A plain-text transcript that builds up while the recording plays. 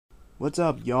What's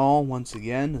up, y'all? Once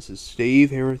again, this is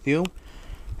Steve here with you.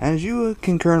 As you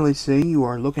can currently see, you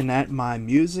are looking at my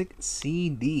music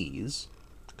CDs,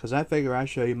 because I figure I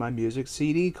show you my music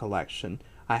CD collection.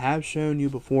 I have shown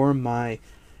you before my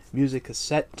music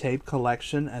cassette tape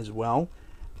collection as well,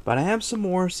 but I have some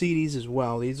more CDs as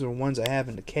well. These are ones I have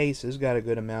in the cases, got a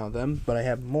good amount of them, but I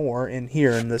have more in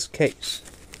here in this case.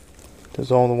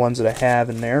 There's all the ones that I have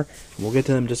in there. We'll get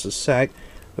to them in just a sec.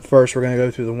 But first, we're going to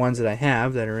go through the ones that I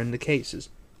have that are in the cases.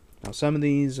 Now, some of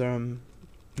these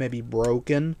may be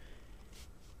broken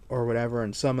or whatever,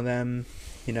 and some of them,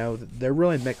 they're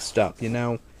really mixed up. They're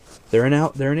in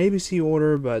ABC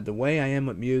order, but the way I am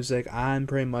with music, I'm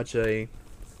pretty much a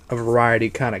variety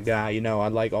kind of guy. I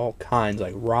like all kinds,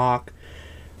 like rock,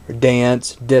 or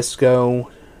dance, disco,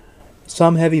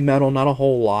 some heavy metal, not a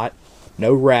whole lot.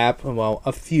 No rap, well,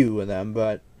 a few of them,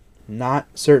 but not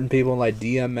certain people like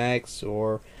DMX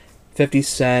or 50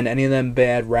 Cent, any of them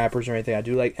bad rappers or anything. I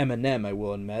do like Eminem, I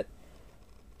will admit.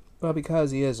 Well,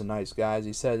 because he is a nice guy, as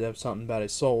he said something about a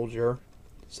soldier,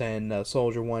 saying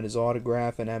soldier wanted his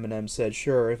autograph, and Eminem said,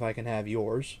 sure, if I can have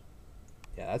yours.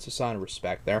 Yeah, that's a sign of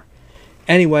respect there.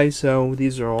 Anyway, so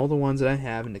these are all the ones that I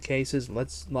have in the cases.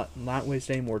 Let's not waste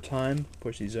any more time.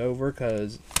 Push these over,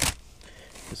 because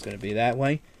it's going to be that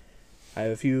way. I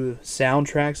have a few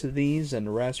soundtracks of these, and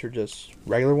the rest are just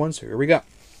regular ones, so here we go.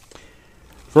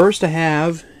 First, I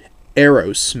have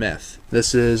Aerosmith.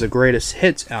 This is a greatest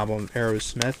hits album of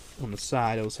Aerosmith. On the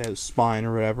side, it'll say the spine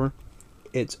or whatever.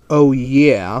 It's Oh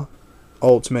Yeah,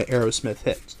 Ultimate Aerosmith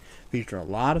Hits. Feature a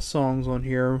lot of songs on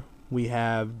here. We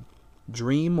have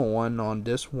Dream On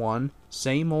disc 1.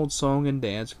 Same Old Song and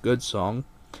Dance, good song.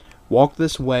 Walk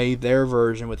This Way, their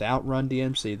version without Run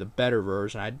DMC, the better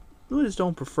version. I really just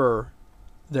don't prefer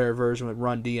their version with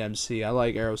Run DMC. I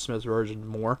like Aerosmith's version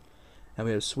more. And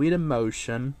we have Sweet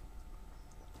Emotion,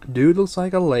 Dude Looks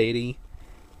Like a Lady,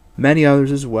 many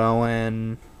others as well,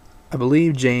 and I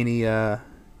believe Janie,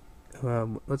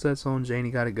 what's that song, Janie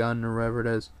Got a Gun, or whatever it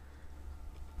is.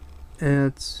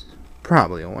 It's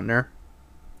probably on there.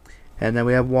 And then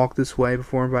we have Walk This Way,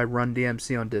 performed by Run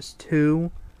DMC on disc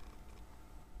 2.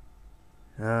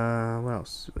 What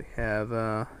else do we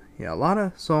have? Yeah, a lot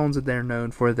of songs that they're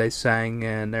known for they sang,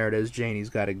 and there it is, Janie's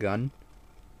Got a Gun.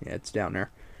 Yeah, it's down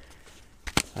there.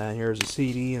 And here's a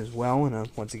CD as well, and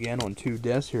once again on 2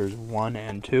 discs. Here's 1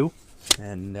 and 2,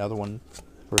 and the other one,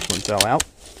 first one fell out.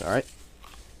 It's alright.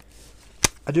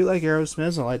 I do like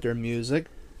Aerosmith. I like their music,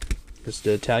 just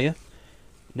to tell you.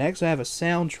 Next, I have a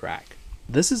soundtrack.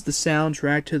 This is the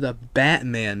soundtrack to the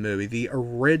Batman movie, the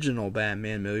original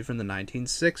Batman movie from the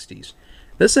 1960s.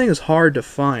 This thing is hard to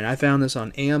find. I found this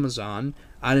on Amazon.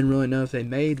 I didn't really know if they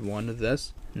made one of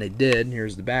this, and they did.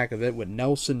 Here's the back of it with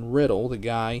Nelson Riddle, the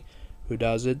guy who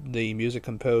does it, the music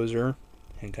composer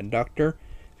and conductor.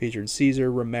 Featured Cesar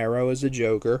Romero as the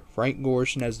Joker, Frank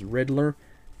Gorshin as the Riddler,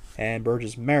 and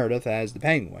Burgess Meredith as the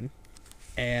Penguin,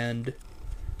 and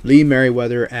Lee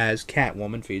Merriweather as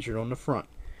Catwoman, featured on the front.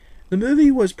 The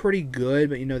movie was pretty good,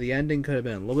 but the ending could have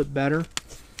been a little bit better.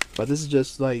 But this is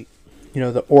just like,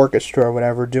 the orchestra or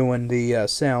whatever doing the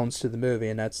sounds to the movie,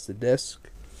 and that's the disc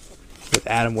with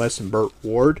Adam West and Burt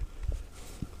Ward.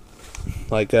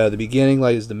 Like the beginning,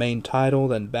 is the main title,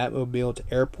 then Batmobile to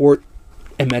Airport,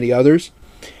 and many others.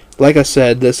 Like I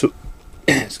said, this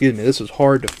excuse me, this was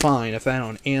hard to find. I found it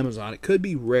on Amazon. It could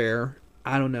be rare.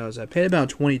 I don't know. So I paid about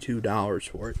 $22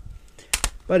 for it,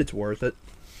 but it's worth it.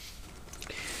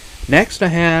 Next, I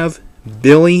have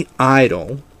Billy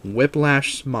Idol,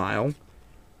 Whiplash Smile.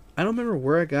 I don't remember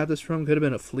where I got this from. Could have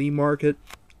been a flea market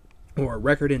or a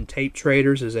record and tape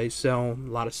traders, as they sell a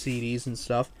lot of CDs and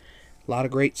stuff. A lot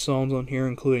of great songs on here,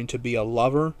 including To Be a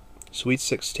Lover, Sweet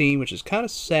 16, which is kind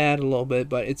of sad a little bit,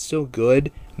 but it's still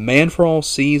good. Man for All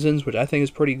Seasons, which I think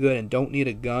is pretty good, and Don't Need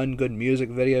a Gun, good music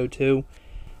video too.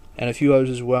 And a few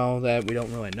others as well that we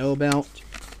don't really know about.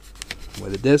 Where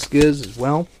the disc is as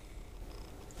well.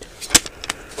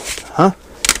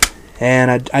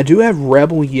 And I do have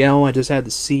Rebel Yell. I just had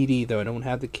the CD, though. I don't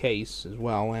have the case as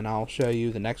well. And I'll show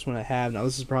you the next one I have. Now,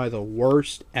 this is probably the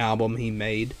worst album he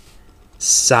made.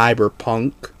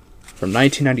 Cyberpunk. From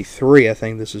 1993, I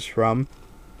think this is from.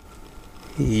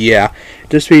 Yeah.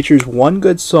 This features one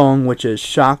good song, which is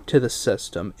Shock to the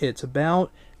System. It's about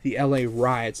the LA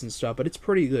riots and stuff, but it's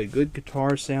pretty good. Good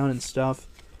guitar sound and stuff.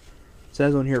 It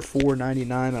says on here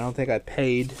 $4.99. I don't think I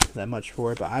paid that much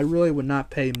for it, but I really would not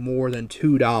pay more than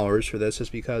 $2 for this,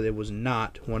 just because it was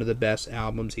not one of the best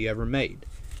albums he ever made.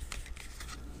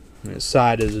 And his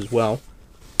side is as well.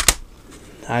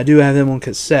 I do have him on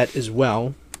cassette as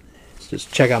well.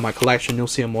 Just check out my collection. You'll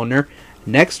see him on there.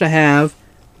 Next, I have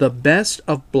The Best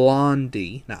of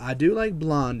Blondie. Now, I do like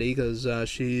Blondie because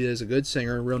she is a good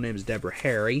singer. Her real name is Deborah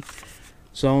Harry.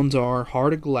 Songs are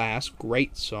Heart of Glass,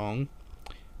 great song.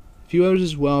 A few others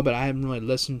as well, but I haven't really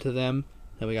listened to them.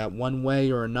 Then we got One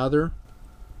Way or Another.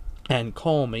 And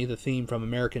Call Me, the theme from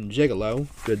American Gigolo.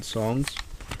 Good songs.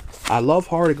 I love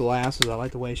Heart of Glass, as I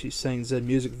like the way she sings. The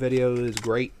music video is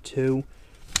great, too.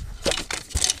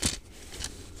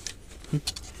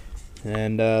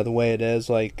 And the way it is,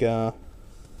 like,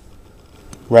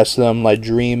 rest of them, like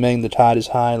Dreaming, The Tide is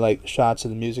High, like shots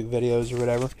of the music videos or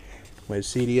whatever. The way the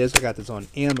CD is, I got this on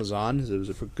Amazon. It was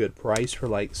a good price for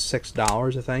like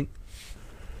 $6, I think.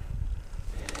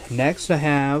 Next, I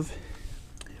have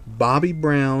Bobby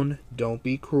Brown, Don't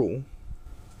Be Cruel.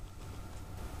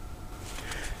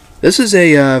 This is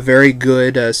a very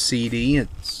good CD.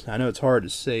 I know it's hard to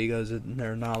see because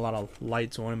there are not a lot of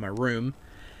lights on in my room.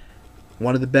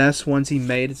 One of the best ones he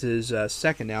made is his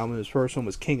second album. His first one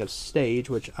was King of Stage,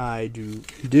 which I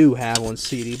do have on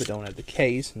CD, but don't have the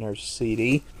case. And there's a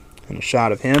CD and a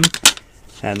shot of him.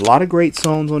 And a lot of great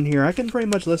songs on here. I can pretty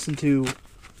much listen to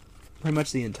pretty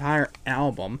much the entire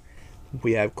album.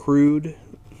 We have Cruel,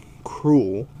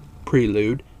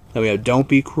 Prelude. Then we have Don't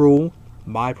Be Cruel,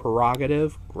 My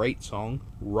Prerogative, great song.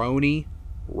 Roni,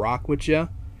 Rock With Ya,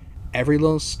 Every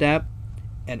Little Step,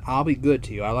 and I'll Be Good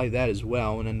To You. I like that as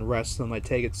well. And then the rest of them, like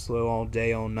Take It Slow, All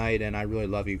Day, All Night, and I Really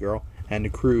Love You, Girl. And the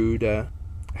Cruel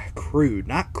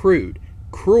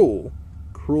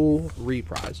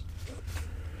reprise.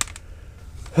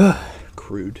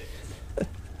 Crude. I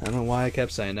don't know why I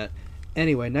kept saying that.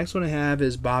 Anyway, next one I have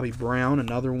is Bobby Brown,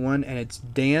 another one, and it's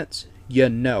Dance, You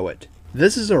Know It.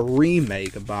 This is a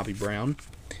remake of Bobby Brown,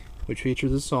 which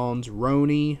features the songs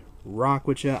Roni, Rock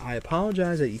With Ya. I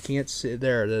apologize that you can't see.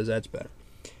 There it is. That's better.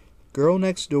 Girl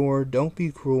Next Door, Don't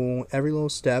Be Cruel, Every Little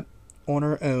Step, On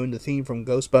Her Own, the theme from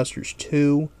Ghostbusters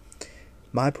 2,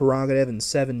 My Prerogative, and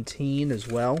 17 as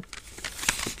well.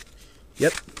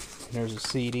 Yep. There's a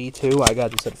CD too. I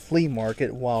got this at a flea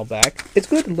market a while back. It's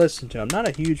good to listen to. I'm not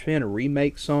a huge fan of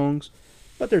remake songs,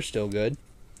 but they're still good.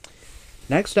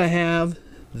 Next I have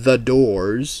The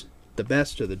Doors, The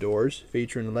Best of the Doors,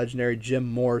 featuring the legendary Jim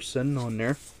Morrison on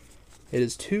there. It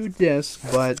is 2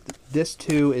 discs, but disc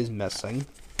 2 is missing.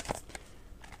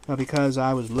 Because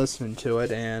I was listening to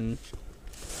it and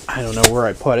I don't know where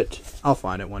I put it. I'll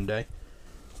find it one day.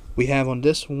 We have on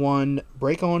this one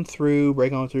Break On Through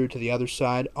to the Other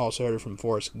Side. Also heard it from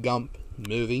Forrest Gump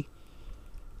movie.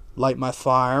 Light My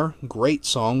Fire, great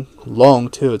song. Long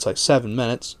too, it's like 7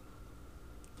 minutes.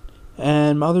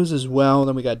 And others as well.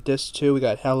 Then we got disc 2. We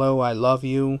got Hello, I Love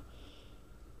You.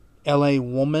 LA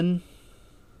Woman.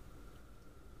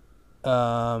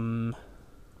 And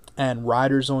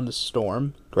Riders on the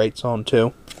Storm. Great song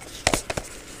too.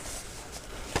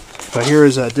 But here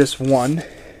is disc 1,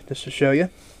 just to show you.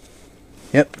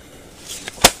 Yep.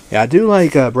 Yeah, I do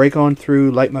like Break On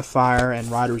Through, Light My Fire,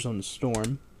 and Riders on the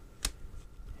Storm.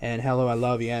 And Hello, I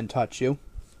Love You, and Touch You.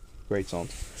 Great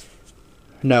songs.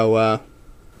 No,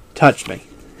 Touch Me.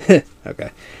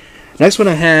 Okay. Next one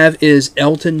I have is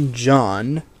Elton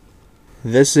John.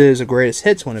 This is a greatest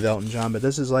hits one of Elton John, but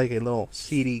this is like a little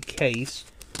CD case.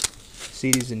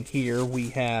 CDs in here.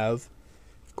 We have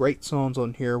great songs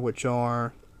on here, which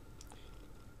are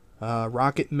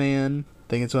Rocket Man.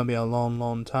 Think it's gonna be a long,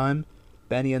 long time.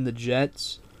 Benny and the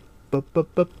Jets.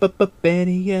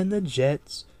 Benny and the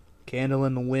Jets. Candle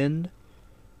in the Wind.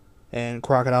 And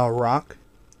Crocodile Rock.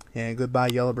 And Goodbye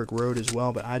Yellow Brick Road as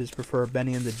well. But I just prefer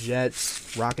Benny and the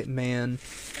Jets, Rocket Man,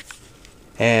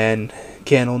 and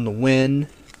Candle in the Wind,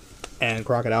 and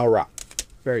Crocodile Rock.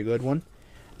 Very good one.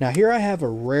 Now here I have a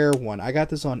rare one. I got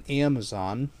this on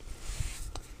Amazon.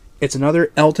 It's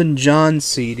another Elton John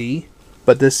CD.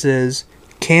 But this is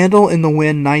Candle in the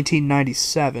Wind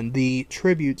 1997, the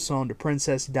tribute song to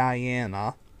Princess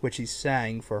Diana, which he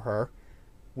sang for her,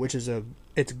 which is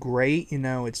it's great, you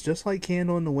know, it's just like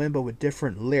Candle in the Wind, but with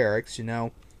different lyrics, you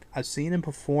know. I've seen him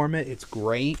perform it, it's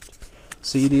great.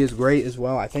 CD is great as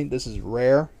well. I think this is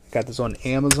rare. Got this on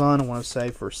Amazon, I want to say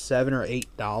for $7 or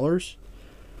 $8.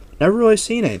 Never really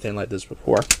seen anything like this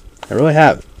before. I really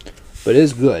haven't, but it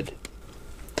is good.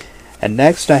 And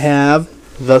next I have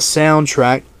the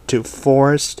soundtrack to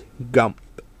Forrest Gump,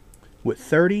 with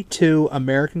 32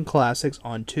 American classics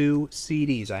on 2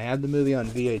 CDs. I had the movie on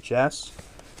VHS.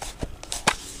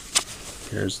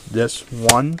 Here's this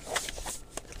one,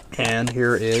 and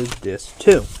here is this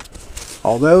 2.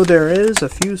 Although there is a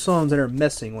few songs that are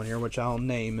missing on here, which I'll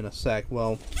name in a sec.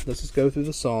 Well, let's just go through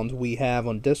the songs. We have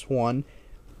on this one,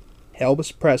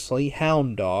 Elvis Presley,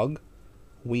 Hound Dog.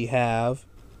 We have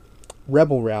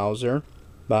Rebel Rouser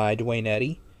by Duane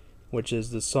Eddy. which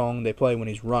is the song they play when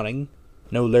he's running.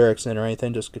 No lyrics in or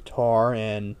anything, just guitar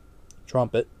and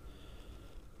trumpet.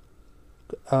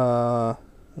 What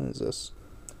is this?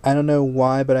 I Don't Know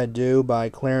Why, But I Do by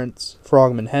Clarence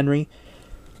Frogman Henry.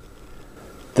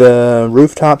 The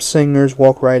Rooftop Singers,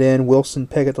 Walk Right In. Wilson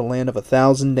Pickett, The Land of a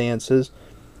Thousand Dances.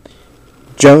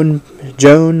 Joan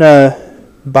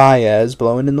Baez,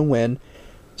 Blowing in the Wind.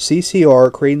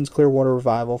 CCR, Creedence Clearwater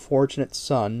Revival, Fortunate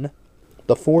Son.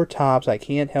 The Four Tops, I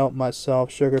Can't Help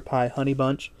Myself, Sugar Pie Honey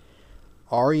Bunch.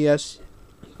 RESPECT,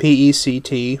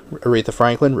 Aretha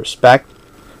Franklin, Respect.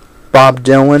 Bob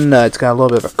Dylan, it's got a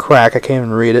little bit of a crack, I can't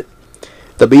even read it.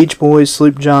 The Beach Boys,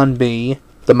 Sloop John B.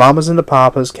 The Mamas and the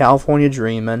Papas, California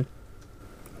Dreamin'.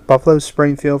 Buffalo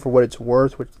Springfield, For What It's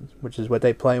Worth, which is what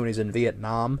they play when he's in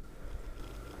Vietnam.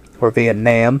 Or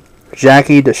Vietnam.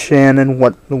 Jackie DeShannon,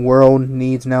 What the World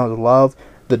Needs Now Is Love.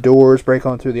 The Doors, Break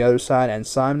On Through the Other Side. And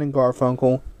Simon and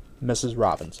Garfunkel, Mrs.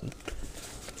 Robinson.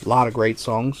 A lot of great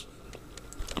songs.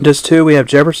 Just two, we have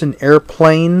Jefferson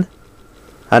Airplane.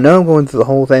 I know I'm going through the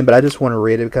whole thing, but I just want to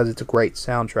read it because it's a great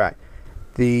soundtrack.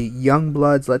 The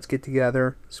Youngbloods, Let's Get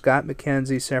Together. Scott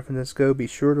McKenzie, San Francisco, Be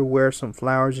Sure to Wear Some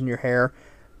Flowers in Your Hair.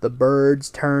 The Byrds,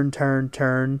 Turn, Turn,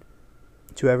 Turn.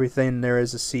 To Everything There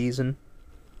Is a Season.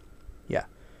 Yeah.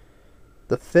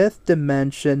 The Fifth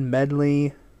Dimension,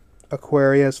 Medley,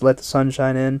 Aquarius, Let the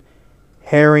Sunshine In.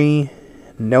 Harry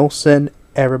Nilsson,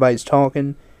 Everybody's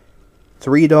Talking.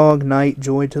 Three Dog Night,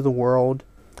 Joy to the World.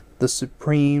 The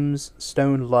Supremes,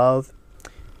 Stone Love.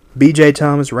 B.J.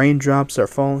 Thomas, Raindrops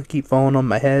Keep Falling on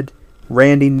My Head.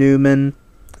 Randy Newman,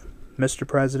 Mr.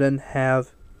 President,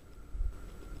 Have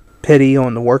Pity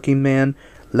on the Working Man.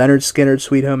 Leonard Skinner,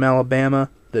 Sweet Home Alabama.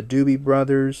 The Doobie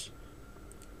Brothers,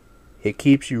 It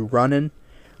Keeps You Running.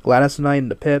 Gladys Knight and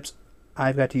the Pips,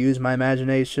 I've Got to Use My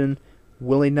Imagination.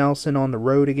 Willie Nelson, On the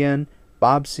Road Again.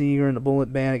 Bob Seger and the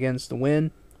Bullet Band, Against the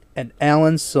Wind. And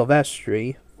Alan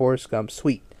Silvestri, Forrest Gump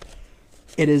Suite.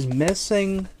 It is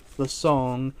missing the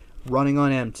song Running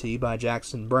on Empty by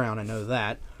Jackson Browne. I know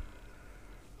that.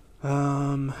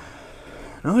 I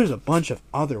know there's a bunch of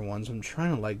other ones. I'm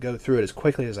trying to go through it as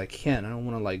quickly as I can. I don't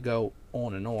want to go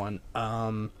on and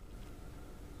on.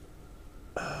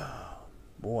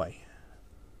 Boy.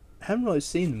 I haven't really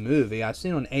seen the movie. I've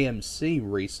seen it on AMC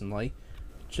recently.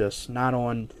 Just not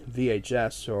on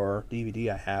VHS or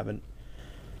DVD. I haven't.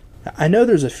 I know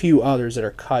there's a few others that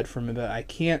are cut from it, but I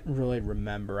can't really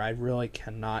remember. I really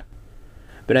cannot.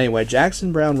 But anyway,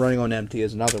 Jackson Browne, Running on Empty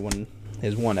is another one,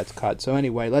 is one that's cut. So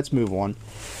anyway, let's move on.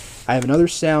 I have another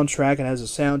soundtrack. It has a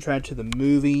soundtrack to the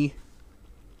movie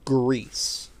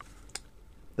Grease.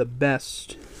 The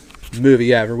best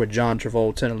movie ever with John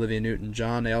Travolta and Olivia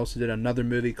Newton-John. They also did another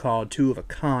movie called Two of a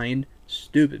Kind.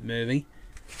 Stupid movie.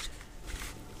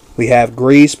 We have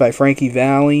Grease by Frankie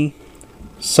Valli.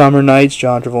 Summer Nights,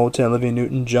 John Travolta and Olivia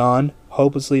Newton-John.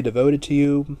 Hopelessly Devoted to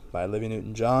You by Olivia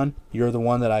Newton-John. You're the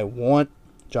One That I Want,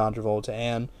 John Travolta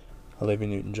and Olivia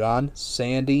Newton-John.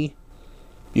 Sandy.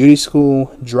 Beauty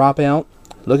School Dropout.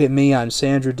 Look at Me, I'm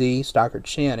Sandra Dee. Stockard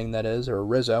Channing, that is, or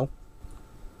Rizzo.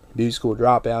 Beauty School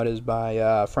Dropout is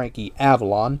by Frankie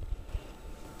Avalon.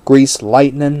 Grease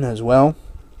Lightning as well.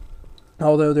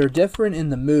 Although they're different in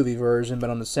the movie version,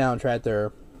 but on the soundtrack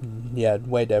they're,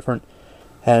 way different.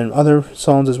 And other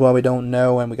songs as well we don't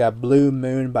know. And we got Blue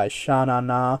Moon by Sha Na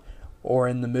Na. Or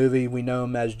in the movie we know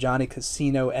him as Johnny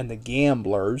Casino and the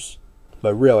Gamblers.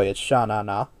 But really it's Sha Na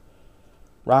Na.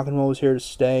 Rock and Roll Is Here to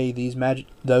Stay.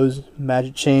 Those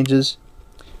Magic Changes.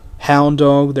 Hound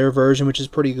Dog, their version, which is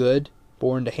pretty good.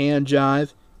 Born to Hand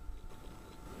Jive.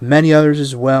 Many others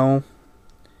as well.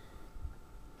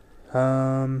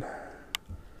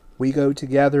 We Go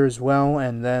Together as well.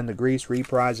 And then the Grease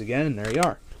reprise again. And there you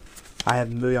are. I have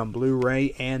the movie on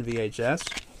Blu-ray and VHS.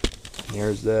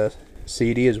 Here's the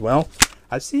CD as well.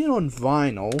 I've seen it on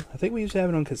vinyl. I think we used to have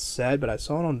it on cassette, but I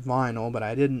saw it on vinyl, but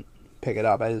I didn't pick it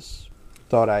up. I just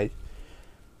thought I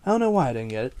don't know why I didn't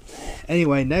get it.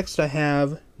 Anyway, next I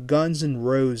have Guns N'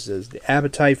 Roses, The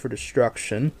Appetite for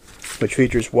Destruction, which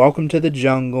features Welcome to the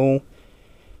Jungle,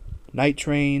 Night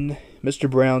Train, Mr.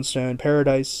 Brownstone,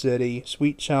 Paradise City,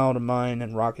 Sweet Child of Mine,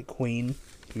 and Rocket Queen,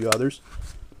 a few others.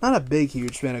 Not a big,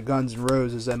 huge fan of Guns N'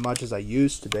 Roses as much as I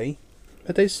used to be,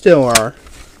 but they still are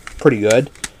pretty good.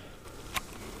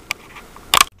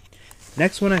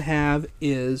 Next one I have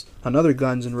is another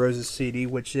Guns N' Roses CD,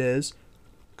 which is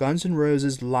Guns N'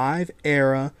 Roses Live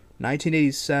Era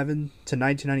 1987 to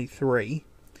 1993.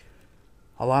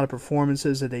 A lot of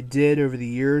performances that they did over the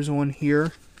years on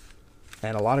here,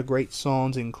 and a lot of great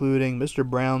songs, including Mr.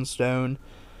 Brownstone,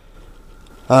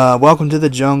 Welcome to the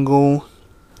Jungle,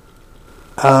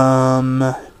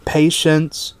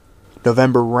 Patience,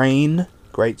 November Rain,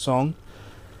 great song.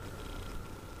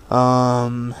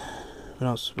 What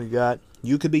else we got?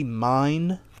 You Could Be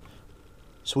Mine,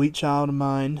 Sweet Child of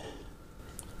Mine,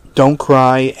 Don't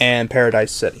Cry, and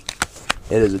Paradise City.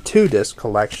 It is a 2-disc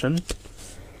collection.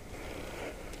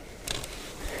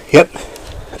 Yep.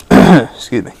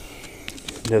 Excuse me.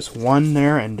 Disc 1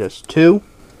 there and disc 2.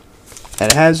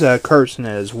 And it has a curse in it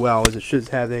as well, as it should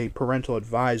have a parental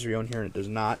advisory on here, and it does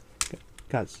not.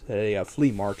 Got a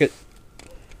flea market.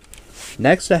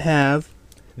 Next I have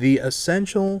The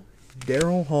Essential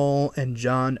Daryl Hall and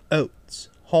John Oates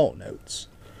Hall Notes.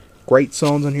 Great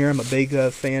songs on here. I'm a big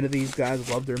fan of these guys.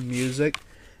 Love their music,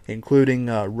 including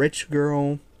Rich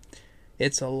Girl,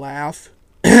 It's a Laugh.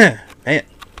 Man.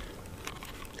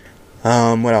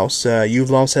 What else? You've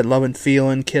Lost That Love and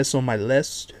Feeling, Kiss on My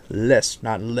List. List,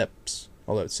 not lips.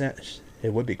 Although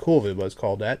it would be cool if it was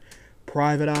called that.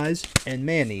 Private Eyes and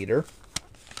Man-Eater.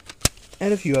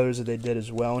 And a few others that they did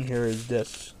as well. And here is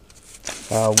this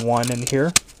one in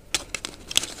here.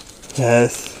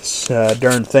 This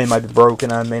darn thing might be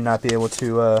broken. I may not be able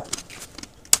to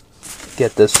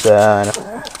get this. How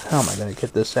am I going to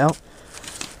get this out?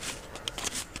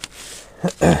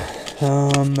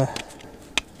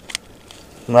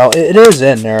 Well, it is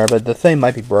in there, but the thing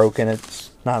might be broken. It's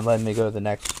not letting me go to the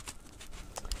next.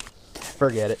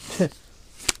 Forget it. I'm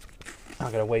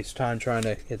not going to waste time trying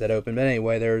to get that open. But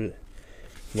anyway, there's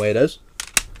the way it is.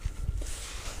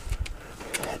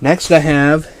 Next I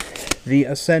have The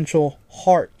Essential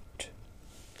Heart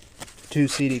 2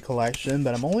 CD collection,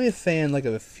 but I'm only a fan like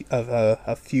of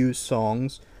a few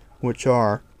songs, which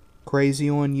are Crazy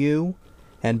on You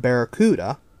and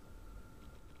Barracuda.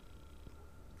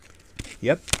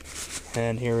 Yep.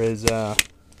 And here is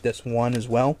this one as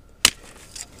well.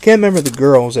 Can't remember the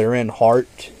girls that are in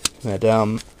Heart, but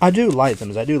I do like them,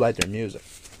 as I do like their music.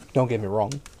 Don't get me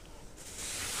wrong.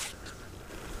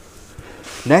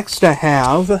 Next I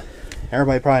have,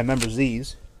 everybody probably remembers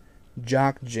these,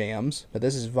 Jock Jams, but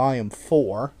this is volume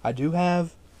 4. I do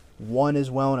have one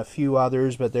as well and a few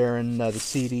others, but they're in the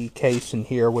CD case in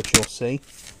here, which you'll see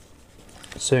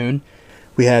soon.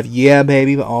 We have Yeah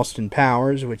Baby by Austin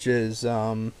Powers, which is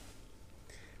how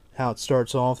it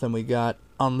starts off. Then we got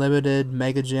Unlimited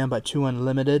Mega Jam by 2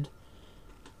 Unlimited.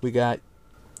 We got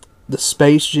The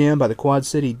Space Jam by the Quad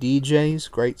City DJs,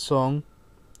 great song.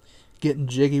 Getting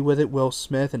Jiggy With It, Will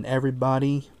Smith and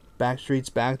Everybody. Backstreet's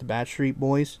Back, the Backstreet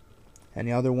Boys. And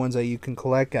the other ones that you can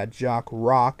collect got Jock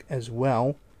Rock as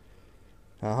well.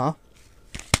 And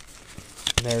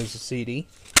there's the CD.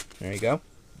 There you go.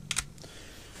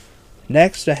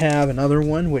 Next I have another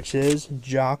one, which is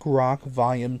Jock Rock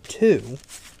Volume 2.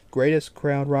 Greatest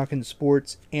Crowd Rockin'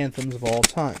 Sports Anthems of All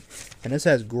Time. And this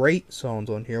has great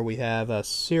songs on here. We have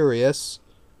Sirius,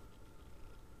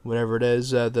 whatever it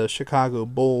is, the Chicago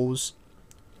Bulls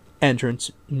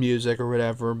entrance music or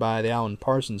whatever by the Alan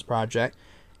Parsons Project.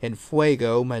 And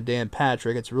Fuego by Dan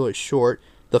Patrick. It's really short.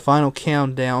 The Final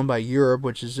Countdown by Europe,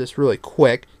 which is just really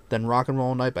quick. Then Rock and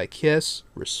Roll Night by Kiss.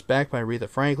 Respect by Aretha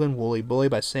Franklin. Wooly Bully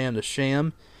by Sam the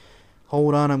Sham.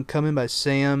 Hold On I'm Coming by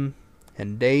Sam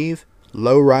and Dave.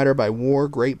 Lowrider by War.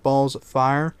 Great Balls of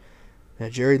Fire.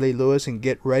 Jerry Lee Lewis and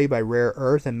Get Ready by Rare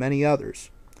Earth, and many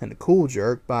others. And The Cool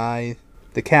Jerk by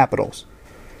the Capitals.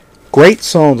 Great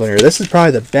songs on here. This is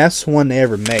probably the best one they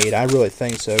ever made. I really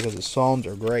think so, because the songs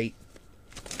are great.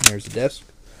 There's the disc.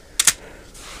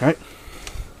 Alright.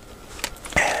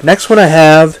 Next one I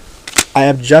have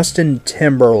Justin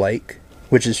Timberlake,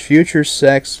 which is Future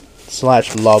Sex /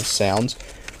 Love Sounds,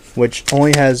 which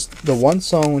only has the one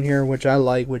song in here which I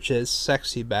like, which is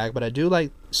Sexy Back, but I do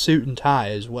like Suit and Tie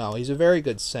as well. He's a very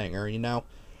good singer, you know.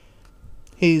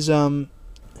 He's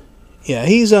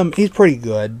he's pretty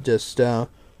good. Just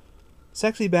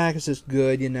Sexy Back is just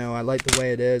good, you know. I like the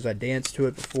way it is. I danced to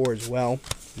it before as well.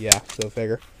 Yeah, so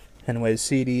figure. Anyway, the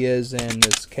CD is, and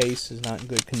this case is not in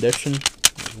good condition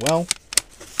as well.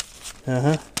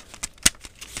 I'll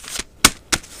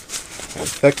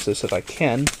fix this if I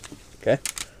can. Okay.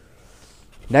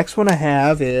 Next one I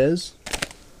have is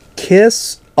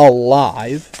Kiss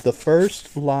Alive, the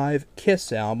first live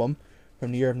Kiss album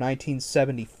from the year of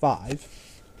 1975.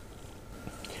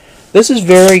 This is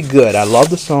very good. I love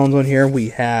the songs on here. We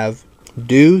have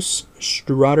Deuce,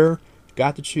 Strutter,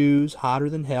 Got to Choose, Hotter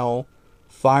Than Hell,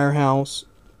 Firehouse,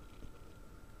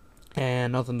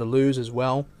 and Nothing to Lose as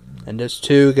well. And this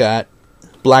too got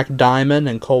Black Diamond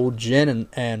and Cold Gin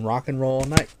and Rock and Roll All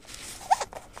Night.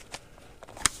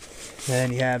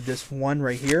 Then you have this one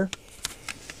right here.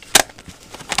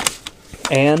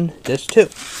 And this too.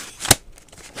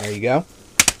 There you go.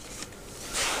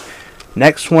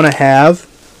 Next one I have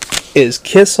is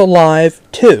Kiss Alive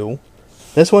 2,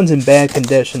 This one's in bad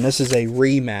condition. This is a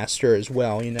remaster as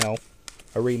well, you know,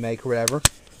 a remake or whatever.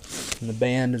 And the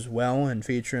band as well, and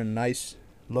featuring a nice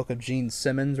look of Gene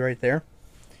Simmons right there.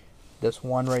 This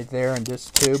one right there and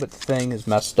this two, but the thing is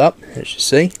messed up, as you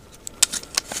see.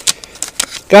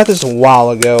 Got this a while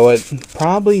ago. It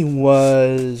probably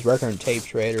was Record and Tape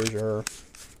Traders, or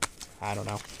I don't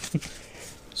know.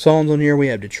 Songs on here, we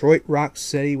have Detroit Rock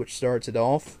City, which starts it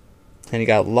off. And you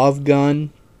got Love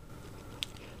Gun.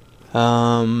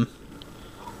 Calling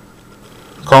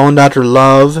Dr.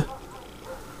 Love.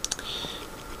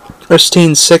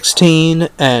 Christine 16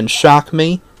 and Shock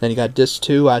Me. Then you got Disc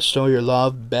 2, I Stole Your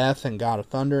Love, Beth, and God of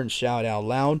Thunder, and Shout Out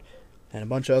Loud. And a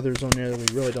bunch of others on there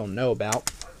that we really don't know about.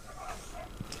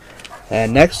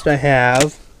 And next I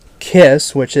have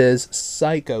Kiss, which is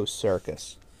Psycho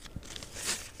Circus.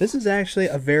 This is actually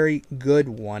a very good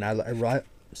one.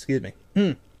 Excuse me.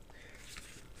 I'm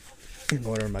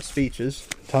going over my speeches.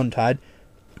 Tongue-tied.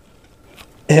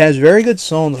 It has very good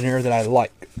songs on here that I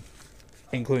like,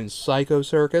 including Psycho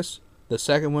Circus. The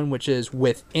second one, which is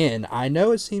Within. I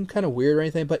know it seemed kind of weird or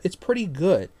anything, but it's pretty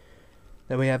good.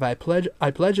 Then we have I Pledge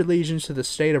Allegiance to the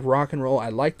State of Rock and Roll. I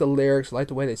like the lyrics. I like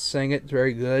the way they sing it. It's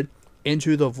very good.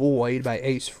 Into the Void by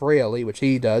Ace Frehley, which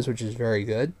he does, which is very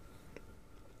good.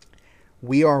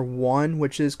 We Are One,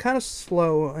 which is kind of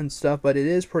slow and stuff, but it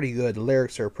is pretty good. The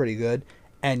lyrics are pretty good.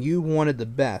 And You Wanted the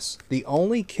Best. The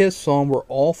only Kiss song where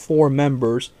all four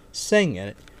members sing in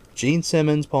it. Gene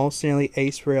Simmons, Paul Stanley,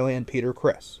 Ace Frehley, and Peter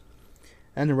Criss.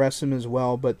 And the rest of them as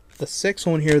well, but the 6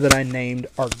 on here that I named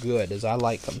are good, as I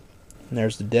like them. And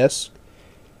there's the disc.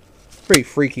 Pretty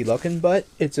freaky looking, but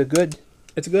it's a good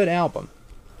album.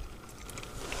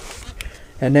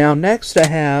 And now next I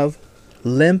have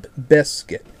Limp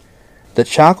Bizkit. The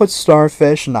chocolate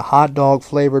starfish and the hot dog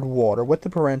flavored water with the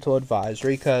parental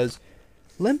advisory, because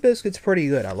Limp Bizkit's pretty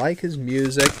good. I like his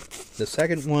music. The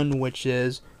second one, which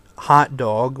is Hot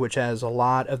Dog, which has a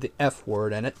lot of the F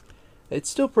word in it. It's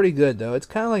still pretty good, though. It's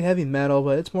kind of like heavy metal,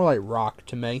 but it's more like rock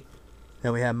to me.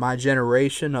 Then we have My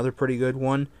Generation, another pretty good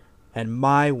one. And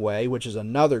My Way, which is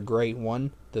another great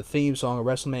one. The theme song of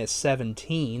WrestleMania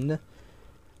 17.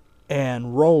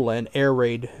 And Rollin', Air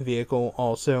Raid Vehicle,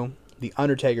 also. The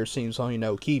Undertaker theme song, you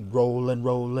know, keep rolling,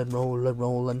 rolling, rolling,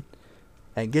 rolling.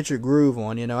 And Get Your Groove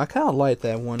On, you know. I kind of like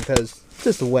that one because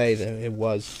just the way that it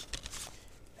was.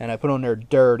 And I put on there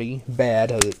Dirty,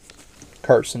 Bad,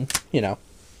 cursing, you know.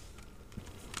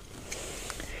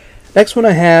 Next one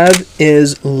I have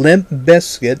is Limp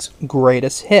Bizkit's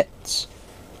Greatest Hits,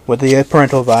 with the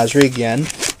parental advisory again,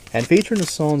 and featuring the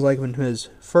songs like in his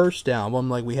first album,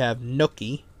 like we have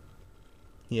Nookie.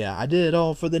 Yeah, I did it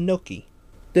all for the Nookie.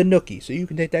 The Nookie, so you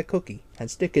can take that cookie and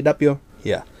stick it up your...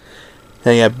 Yeah.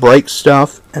 Then you have Break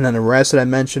Stuff, and then the rest that I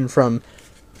mentioned from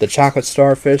the Chocolate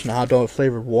Starfish and the Hot Dog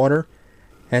Flavored Water.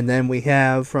 And then we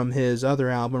have from his other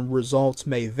album, Results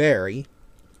May Vary,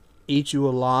 Eat You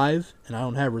Alive, and I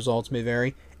don't have Results May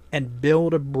Vary, and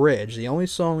Build a Bridge. The only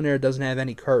song there that doesn't have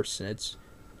any curse, and it's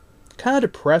kind of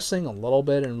depressing a little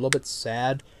bit and a little bit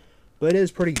sad, but it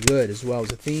is pretty good, as well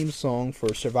as a theme song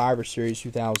for Survivor Series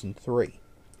 2003.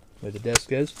 Where the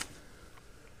disc is.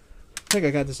 I think I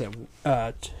got this at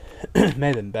may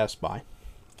have been Best Buy.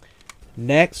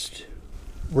 Next,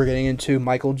 we're getting into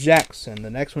Michael Jackson.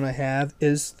 The next one I have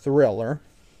is Thriller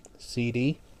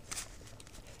CD.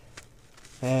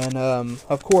 And,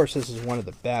 of course, this is one of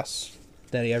the best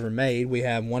that he ever made. We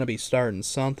have Wanna Be Starting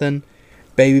Something,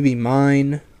 Baby Be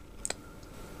Mine,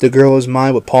 The Girl Is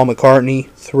Mine with Paul McCartney,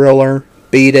 Thriller,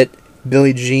 Beat It,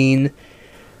 Billie Jean,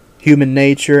 Human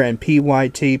Nature, and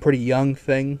PYT, Pretty Young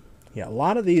Thing. Yeah, a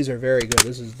lot of these are very good.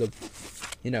 This is the,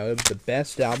 you know, it was the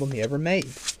best album he ever made.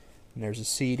 And there's a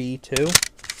CD, too.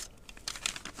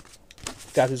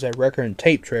 Got this at Record and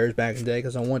Tape Traders back in the day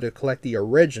because I wanted to collect the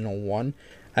original one.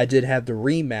 I did have the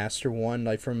remaster one,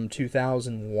 like from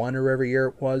 2001 or whatever year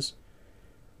it was.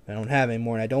 I don't have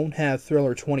anymore, and I don't have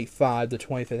Thriller 25, the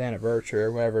 25th anniversary,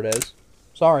 or whatever it is.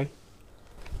 Sorry.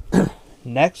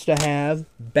 Next I have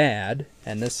Bad,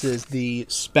 and this is the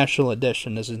special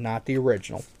edition. This is not the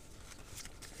original.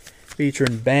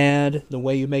 Featuring Bad, The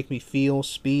Way You Make Me Feel,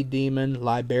 Speed Demon,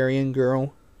 Liberian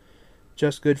Girl,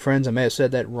 Just Good Friends, I may have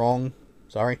said that wrong,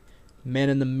 sorry. Man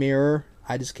in the Mirror,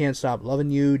 I Just Can't Stop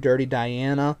Loving You, Dirty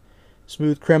Diana,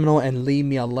 Smooth Criminal, and Leave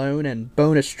Me Alone, and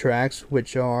bonus tracks,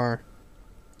 which are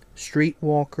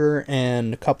Streetwalker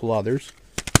and a couple others.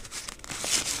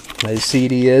 The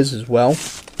CD is as well.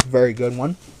 Very good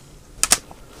one.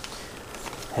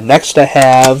 And next I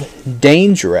have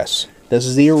Dangerous. This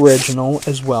is the original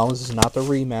as well. This is not the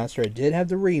remaster. I did have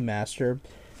the remaster,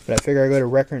 but I figure I go to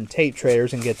Record and Tape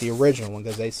Traders and get the original one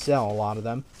because they sell a lot of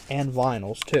them, and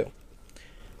vinyls too.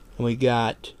 And we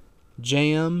got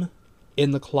Jam,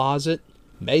 In the Closet.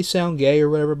 May sound gay or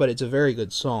whatever, but it's a very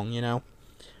good song, you know.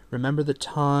 Remember the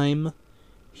Time,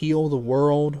 Heal the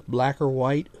World, Black or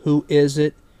White, Who Is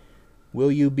It,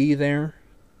 Will You Be There,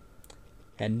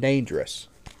 and Dangerous.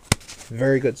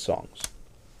 Very good songs.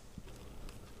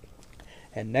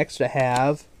 And next I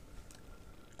have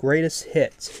Greatest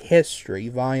Hits, History,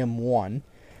 Volume 1.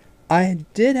 I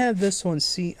did have this one,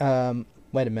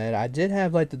 wait a minute, I did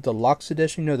have like the deluxe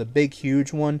edition, you know, the big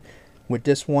huge one, with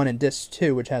Disc 1 and Disc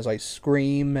 2, which has like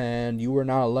Scream and You Were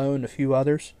Not Alone and a few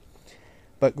others.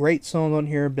 But great songs on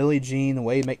here, Billie Jean, The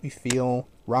Way You Make Me Feel,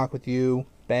 Rock With You,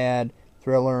 Bad,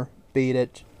 Thriller, Beat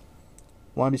It,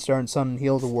 Want to Be Starting Something,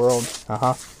 Heal the World,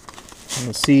 and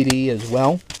the CD as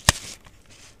well.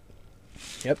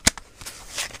 Yep.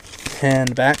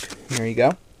 And back, there you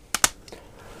go.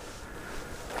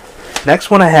 Next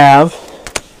one I have,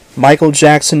 Michael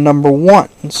Jackson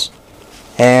 #1s.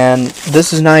 And this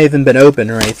has not even been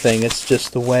opened or anything, it's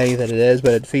just the way that it is,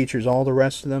 but it features all the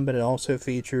rest of them, but it also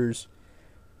features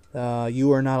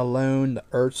You Are Not Alone, the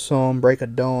Earth Song, Break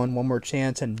of Dawn, One More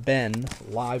Chance, and Ben,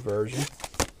 live version.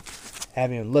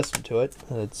 Haven't even listened to it,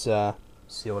 it's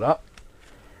sealed up.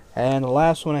 And the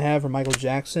last one I have for Michael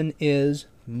Jackson is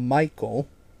Michael.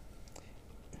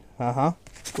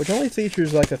 Which only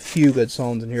features like a few good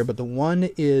songs in here, but the one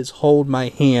is Hold My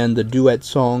Hand, the duet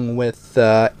song with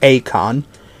Akon.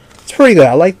 It's pretty good.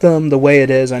 I like them the way it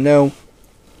is. I'm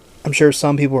sure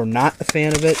some people are not a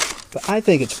fan of it, but I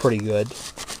think it's pretty good.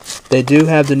 They do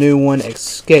have the new one,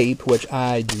 Escape, which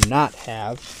I do not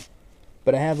have,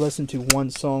 but I have listened to one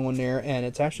song on there, and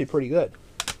it's actually pretty good.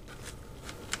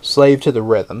 Slave to the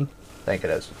Rhythm, I think it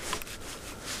is.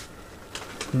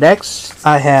 Next,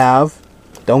 I have,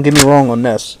 don't get me wrong on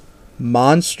this,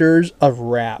 Monsters of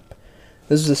Rap.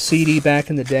 This is a CD back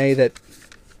in the day that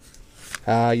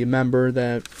you remember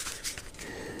that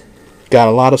got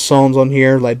a lot of songs on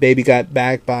here, like Baby Got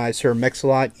Back by Sir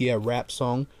Mix-a-Lot, yeah, rap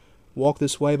song. Walk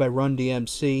This Way by Run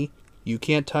DMC. You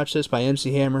Can't Touch This by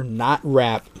MC Hammer, not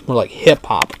rap, more like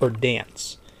hip-hop or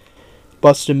dance.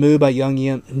 Bust a Move by Young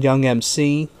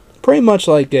MC, pretty much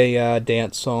like a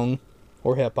dance song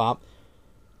or hip-hop.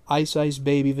 Ice Ice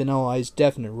Baby Vanilla Ice,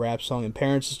 definite rap song. And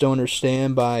Parents Just Don't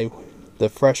Understand by The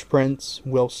Fresh Prince,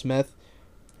 Will Smith,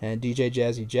 and DJ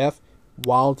Jazzy Jeff.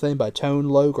 Wild Thing by Tone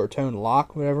Loc or Tone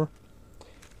Loc, whatever.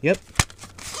 Yep.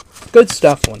 Good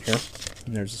stuff on here.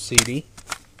 And there's a CD.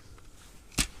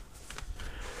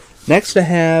 Next I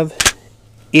have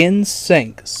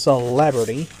NSYNC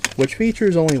Celebrity, which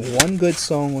features only one good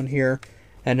song on here,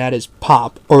 and that is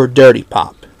Pop or Dirty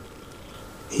Pop.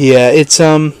 Yeah, it's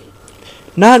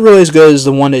not really as good as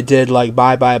the one that did like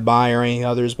Bye Bye Bye or any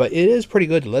others, but it is pretty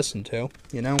good to listen to,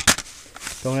 you know.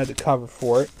 Don't have the cover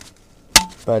for it,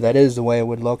 but that is the way it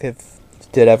would look if it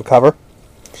did have a cover.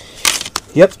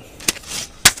 Yep.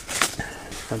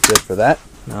 That's it for that.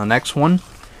 Now, next one.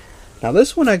 Now,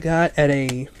 this one I got at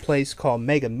a place called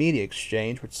Mega Media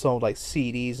Exchange, which sold like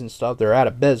CDs and stuff. They're out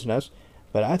of business,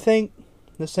 but I think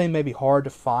this thing may be hard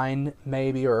to find,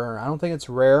 maybe, or I don't think it's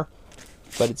rare,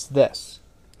 but it's this.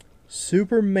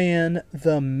 Superman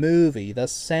the Movie, the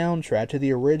soundtrack to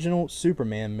the original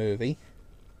Superman movie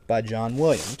by John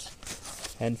Williams.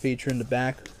 And featuring the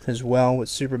back as well with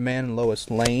Superman and Lois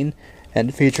Lane,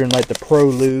 and featuring like the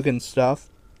prologue and stuff,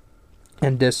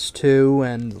 and Disc 2,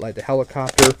 and like the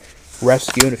helicopter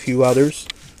rescue and a few others.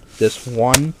 Disc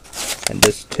 1 and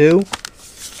Disc 2.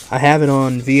 I have it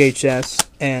on VHS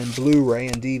and Blu-ray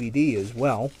and DVD as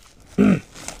well.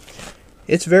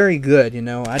 It's very good, you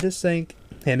know. I just think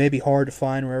it may be hard to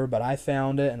find wherever, but I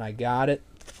found it and I got it.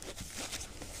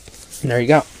 And there you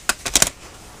go.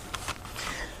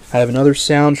 I have another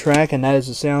soundtrack, and that is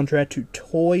the soundtrack to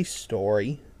Toy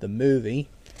Story, the movie.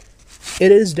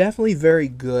 It is definitely very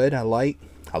good. I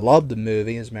love the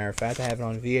movie, as a matter of fact. I have it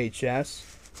on VHS.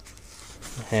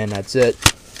 And that's it.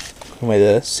 The way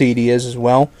the CD is as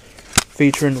well.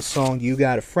 Featuring the song You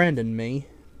Got a Friend in Me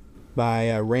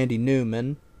by Randy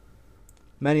Newman.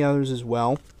 Many others as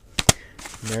well.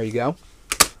 And there you go.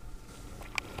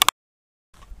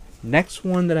 Next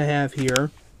one that I have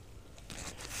here.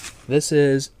 This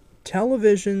is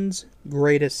Television's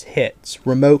Greatest Hits,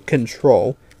 Remote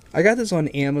Control. I got this on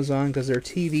Amazon because they're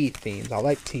TV themes. I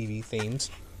like TV themes.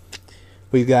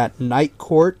 We've got Night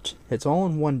Court. It's all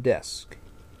in one disc.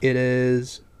 It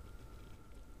is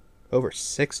over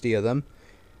 60 of them.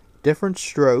 Different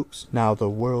Strokes. Now the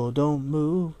world don't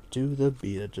move to the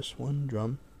beat of just one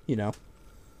drum. You know.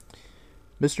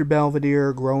 Mr.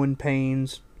 Belvedere, Growing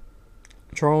Pains,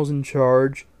 Charles in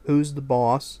Charge, Who's the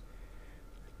Boss?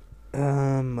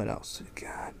 What else we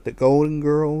got? The Golden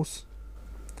Girls.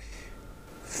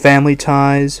 Family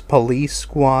Ties, Police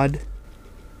Squad,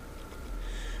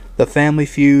 The Family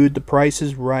Feud, The Price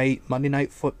is Right, Monday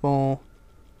Night Football,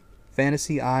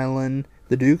 Fantasy Island,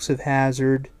 The Dukes of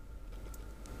Hazzard.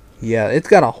 Yeah, it's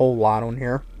got a whole lot on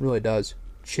here. It really does.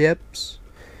 Chips,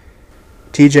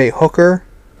 T.J. Hooker,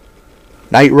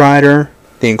 Knight Rider,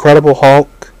 The Incredible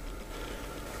Hulk.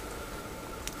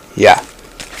 Yeah,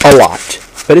 a lot.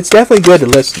 But it's definitely good to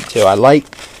listen to. I like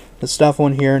the stuff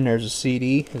on here, and there's a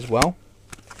CD as well.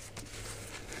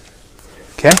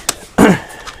 Okay.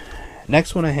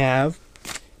 Next one I have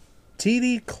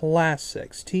TV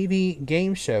Classics, TV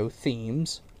game show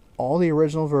themes, all the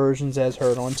original versions as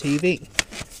heard on TV.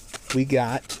 We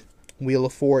got Wheel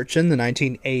of Fortune, the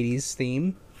 1980s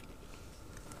theme.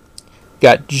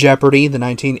 Got Jeopardy, the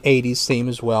 1980s theme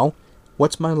as well.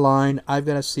 What's My Line? I've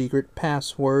Got a Secret,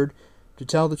 Password, To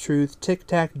Tell the Truth,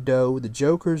 Tic-Tac-Doe, The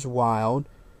Joker's Wild,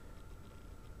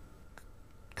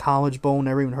 College Bowl,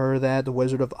 never even heard of that. The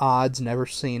Wizard of Odds, never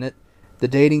seen it. The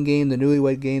Dating Game, The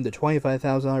Newlywed Game, The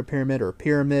 $25,000 Pyramid or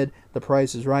Pyramid, The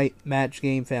Price is Right, Match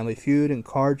Game, Family Feud, and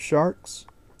Card Sharks,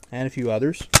 and a few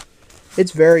others.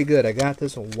 It's very good. I got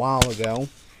this a while ago,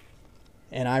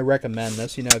 and I recommend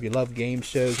this. You know, if you love game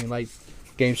shows and you like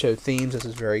game show themes, this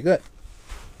is very good.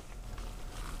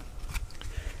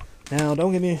 Now,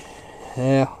 don't give me...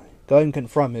 Yeah, go ahead and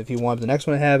confront me if you want. The next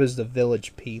one I have is The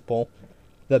Village People.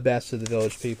 The best of the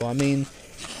Village People. I mean,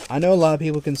 I know a lot of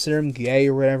people consider them gay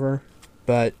or whatever,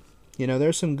 but, you know,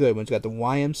 there's some good ones. Got the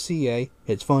YMCA.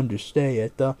 It's fun to stay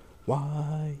at the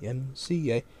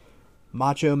YMCA.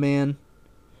 Macho Man.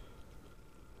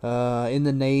 In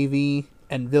the Navy.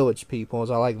 And Village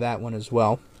People. I like that one as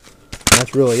well. And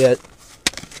that's really it.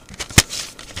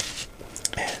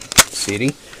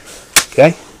 CD.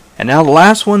 Okay. And now the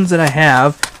last ones that I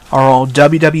have are all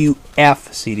WWF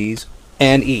CDs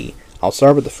and E. I'll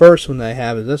start with the first one that I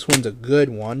have. This one's a good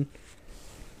one.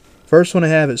 First one I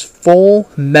have is Full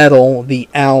Metal, the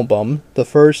album. The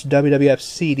first WWF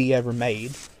CD ever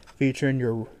made. Featuring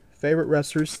your favorite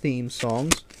wrestlers' theme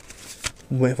songs.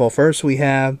 Well, first we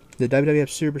have the WWF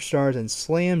Superstars and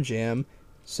Slam Jam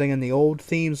singing the old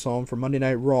theme song for Monday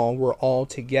Night Raw. We're All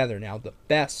Together Now. The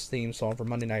best theme song for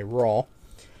Monday Night Raw.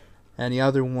 And the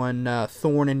other one,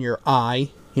 Thorn in Your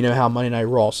Eye. You know how Monday Night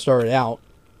Raw started out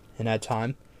in that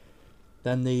time.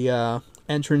 Then the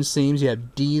entrance themes, you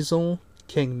have Diesel,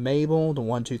 King Mabel, the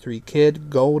 1-2-3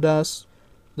 Kid, Goldust,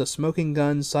 the Smoking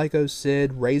Gun, Psycho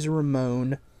Sid, Razor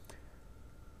Ramon,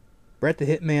 Bret the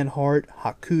Hitman Hart,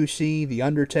 Hakushi, The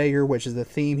Undertaker, which is the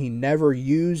theme he never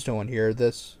used on here.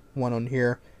 This one on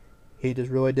here, he just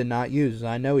really did not use.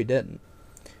 I know he didn't.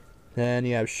 Then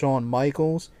you have Shawn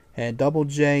Michaels and Double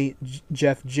J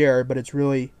Jeff Jarrett, but it's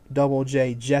really Double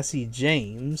J Jesse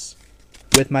James.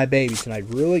 With My Baby Tonight.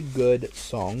 Really good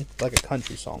song. Like a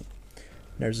country song.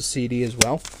 There's a CD as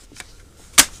well.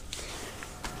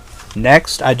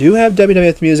 Next, I do have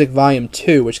WWF The Music Volume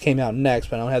 2, which came out next,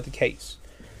 but I don't have the case.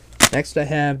 Next, I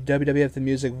have WWF The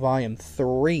Music Volume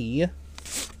 3,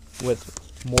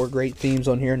 with more great themes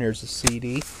on here, and there's a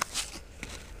CD.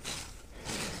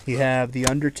 You have The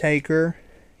Undertaker.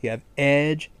 You have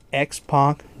Edge,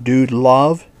 X-Pac, Dude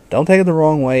Love. Don't take it the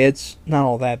wrong way. It's not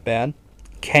all that bad.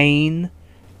 Kane.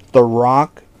 The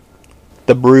Rock,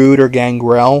 The Brood or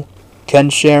Gangrel, Ken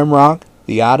Shamrock,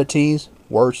 The Oddities,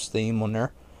 worst theme on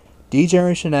there,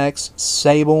 D-Generation X,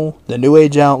 Sable, The New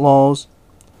Age Outlaws,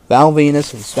 Val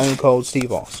Venus, and Stone Cold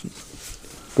Steve Austin.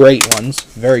 Great ones.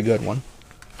 Very good one.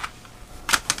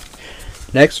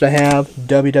 Next I have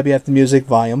WWF The Music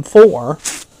Volume 4.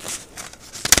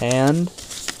 And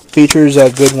features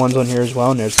good ones on here as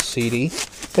well. And there's the CD. I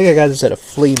think I got this at a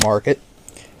flea market.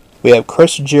 We have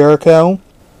Chris Jericho.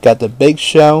 Got The Big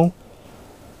Show,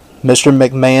 Mr.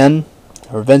 McMahon,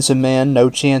 or Vincent Mann,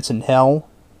 No Chance in Hell,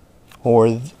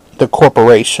 or The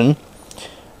Corporation.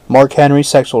 Mark Henry,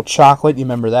 Sexual Chocolate, you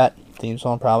remember that theme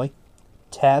song probably.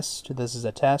 Test, this is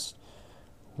a test.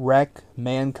 Wreck,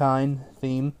 Mankind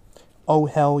theme. Oh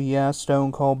Hell Yeah,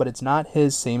 Stone Cold, but it's not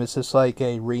his theme, it's just like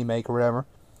a remake or whatever.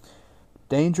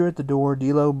 Danger at the Door,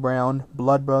 D'Lo Brown,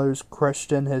 Blood Brothers,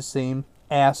 Christian, his theme.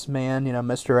 Ass Man, you know,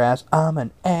 Mr. Ass, I'm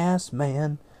an ass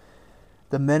man.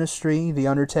 The Ministry, The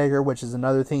Undertaker, which is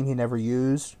another theme he never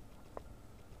used.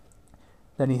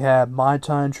 Then you have My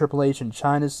Time, Triple H and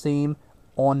Chyna's theme.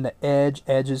 On the Edge,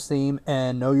 Edge's theme.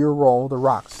 And Know Your Role, The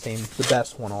Rock's theme. The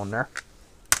best one on there.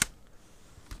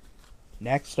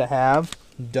 Next I have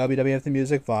WWF The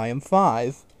Music Volume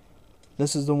 5.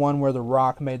 This is the one where The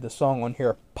Rock made the song on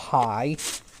here, Pie.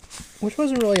 Which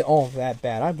wasn't really all that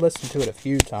bad. I've listened to it a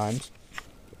few times.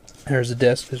 There's a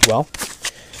disc as well.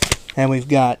 And we've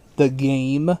got The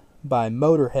Game by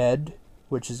Motorhead,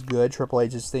 which is good, Triple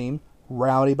H's theme.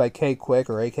 Rowdy by K-Quick,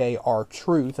 or aka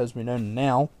R-Truth, as we know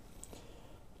now.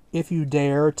 If You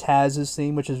Dare, Taz's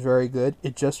theme, which is very good.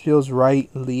 It Just Feels Right,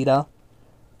 Lita.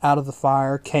 Out of the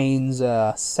Fire, Kane's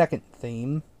second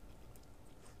theme,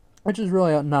 which is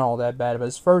really not all that bad, but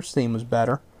his first theme was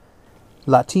better.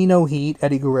 Latino Heat,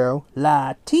 Eddie Guerrero.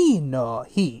 Latino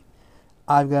Heat.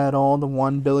 I've Got All the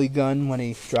One, Billy Gunn, when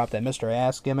he dropped that Mr.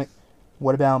 Ass gimmick.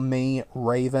 What About Me,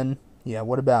 Raven. Yeah,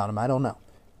 what about him? I don't know.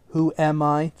 Who Am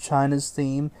I, China's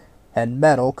theme. And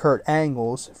Metal, Kurt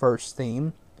Angle's first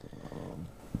theme.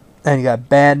 And you got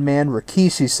Bad Man,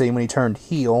 Rikishi's theme when he turned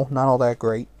heel. Not all that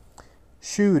great.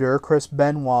 Shooter, Chris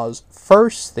Benoit's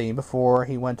first theme before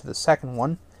he went to the second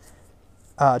one.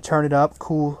 Turn It Up,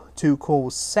 Too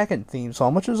Cool's second theme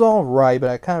song, which is alright,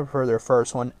 but I kind of prefer their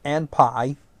first one. And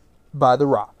Pie by The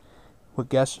Rock, with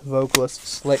guest vocalist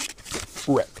Slick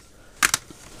Rick.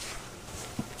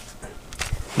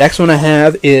 Next one I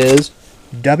have is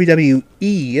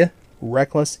WWE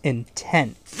Reckless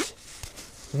Intent.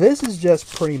 This is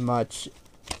just pretty much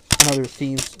another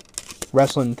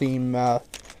wrestling theme,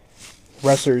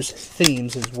 wrestlers'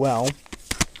 themes as well.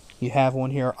 You have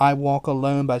one here, I Walk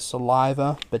Alone by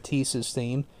Saliva, Batista's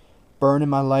theme. Burn in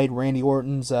My Light, Randy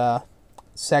Orton's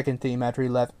second theme after he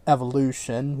left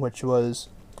Evolution, which was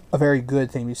a very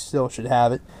good theme. You still should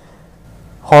have it.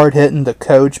 Hard Hitting, The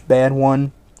Coach, Bad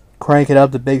One. Crank It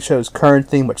Up, The Big Show's current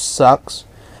theme, which sucks.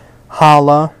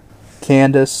 Holla,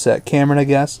 Candace Cameron, I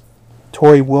guess.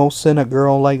 Tori Wilson, A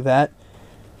Girl Like That.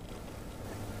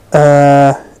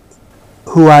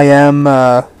 Who I Am,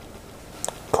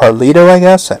 Carlito, I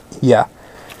guess? Yeah.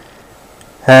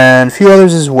 And a few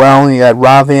others as well. You got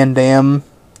Rob Van Dam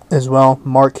as well.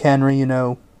 Mark Henry, you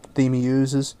know, theme he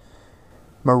uses.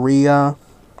 Maria.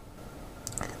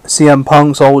 CM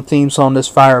Punk's old theme song, This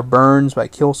Fire Burns by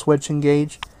Killswitch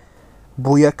Engage.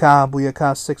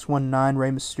 Booyaka 619, Rey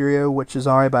Mysterio, which is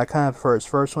alright, but I kind of prefer his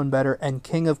first one better. And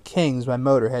King of Kings by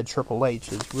Motorhead, Triple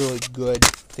H, is really good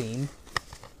theme.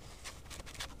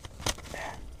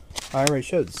 I already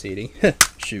showed the CD.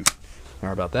 Shoot.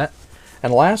 Sorry about that.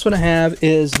 And the last one I have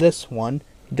is this one,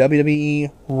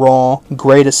 WWE Raw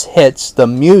Greatest Hits, the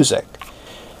music.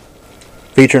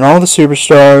 Featuring all the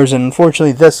superstars, and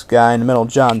unfortunately this guy in the middle,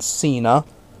 John Cena,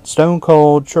 Stone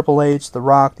Cold, Triple H, The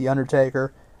Rock, The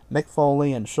Undertaker, Mick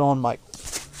Foley, and Shawn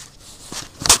Michaels.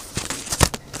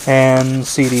 And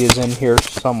CD is in here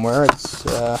somewhere. It's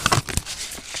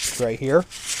right here.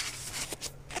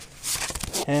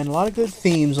 And a lot of good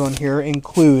themes on here,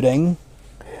 including,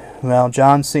 well,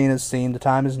 John Cena's theme, The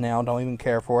Time Is Now, don't even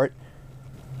care for it.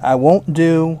 I Won't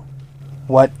Do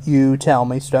What You Tell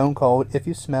Me, Stone Cold, If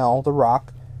You Smell The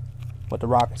Rock, what The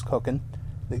Rock is cooking.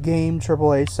 The Game,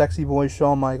 Triple H, Sexy Boy,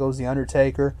 Shawn Michaels, The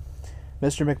Undertaker,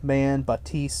 Mr. McMahon,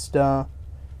 Batista,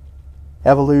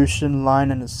 Evolution, Line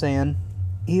in the Sand,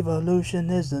 Evolution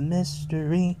is a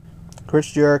Mystery,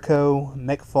 Chris Jericho,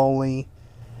 Mick Foley,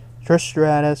 Trish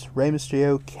Stratus, Rey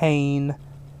Mysterio, Kane,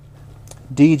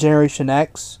 D-Generation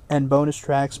X, and bonus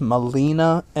tracks,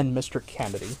 Melina and Mr.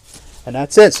 Kennedy. And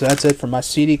that's it. So that's it for my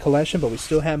CD collection, but we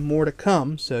still have more to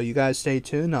come, so you guys stay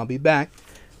tuned. I'll be back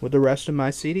with the rest of my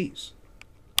CDs.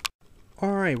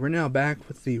 Alright, we're now back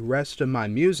with the rest of my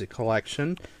music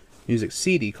collection. Music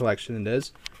CD collection, it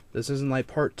is. This isn't like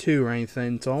part 2 or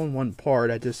anything. It's all in one part.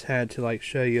 I just had to like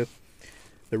show you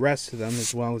the rest of them,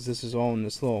 as well as this is all in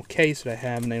this little case that I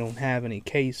have, and they don't have any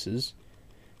cases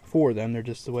for them. They're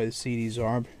just the way the CDs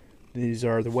are. These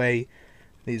are the way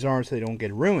these are, so they don't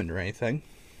get ruined or anything.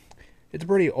 It's a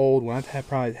pretty old one. I've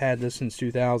probably had this since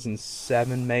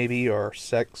 2007 maybe, or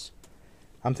 6.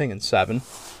 I'm thinking 7.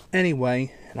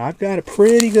 Anyway, and I've got a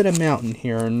pretty good amount in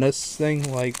here, and this thing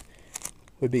like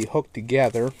would be hooked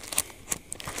together.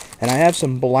 And I have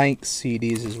some blank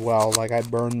CDs as well, like I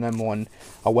burned them on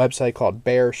a website called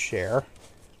BearShare.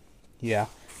 Yeah,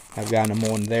 I've gotten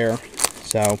them on there.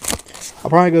 So I'll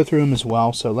probably go through them as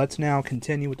well. So let's now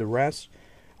continue with the rest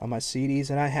of my CDs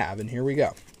that I have, and here we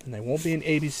go. And they won't be in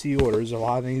ABC orders. A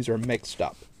lot of these are mixed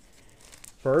up.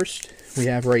 First, we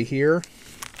have right here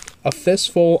A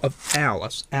Fistful of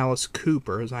Alice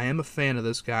Cooper, as I am a fan of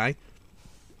this guy.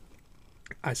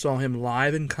 I saw him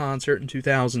live in concert in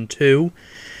 2002.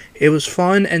 It was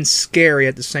fun and scary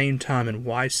at the same time. And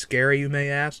why scary, you may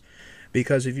ask?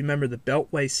 Because if you remember the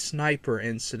Beltway sniper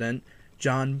incident,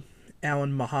 John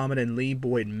Allen Muhammad and Lee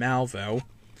Boyd Malvo,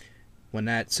 when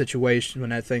that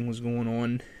thing was going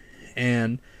on,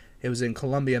 and it was in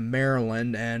Columbia,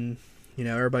 Maryland, and you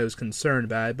know, everybody was concerned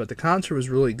about it, but the concert was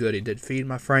really good. He did Feed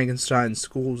My Frankenstein,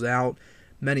 School's Out,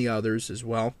 many others as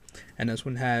well. And this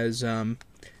one has,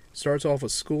 starts off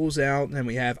with School's Out, and then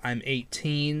we have I'm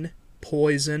 18,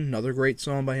 Poison, another great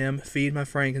song by him. Feed My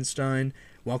Frankenstein,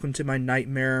 Welcome to My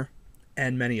Nightmare,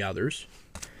 and many others.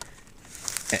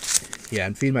 Yeah,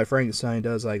 and Feed My Frankenstein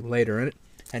does like later in it.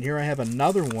 And here I have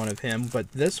another one of him,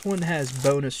 but this one has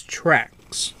bonus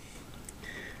tracks.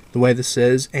 The way this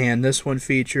is, and this one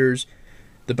features,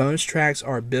 the bonus tracks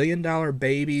are Billion Dollar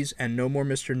Babies and No More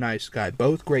Mr. Nice Guy.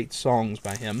 Both great songs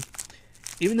by him.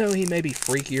 Even though he may be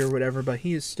freaky or whatever, but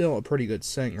he is still a pretty good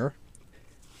singer.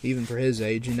 Even for his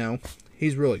age, you know.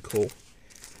 He's really cool.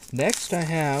 Next I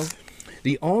have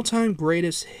the all-time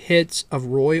greatest hits of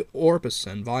Roy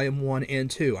Orbison, Volume 1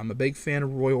 and 2. I'm a big fan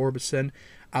of Roy Orbison.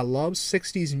 I love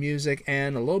 60s music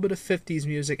and a little bit of 50s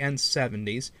music and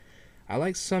 70s. I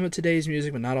like some of today's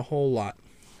music, but not a whole lot.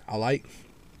 I like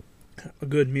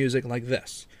good music like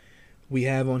this. We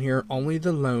have on here Only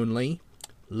the Lonely,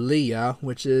 Leah,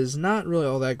 which is not really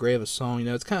all that great of a song. You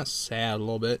know, it's kind of sad a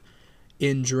little bit.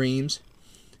 In Dreams.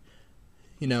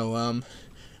 You know,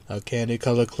 a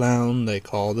candy-colored clown they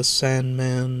call the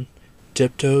Sandman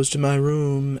tiptoes to my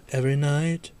room every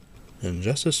night, and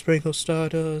just a sprinkle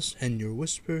stardust and your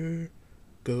whisper,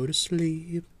 go to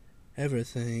sleep,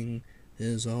 everything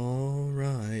is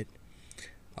alright.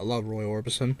 I love Roy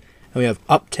Orbison. And we have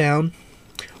Uptown,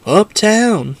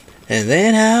 Uptown, and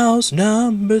then house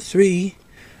number 3.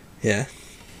 Yeah.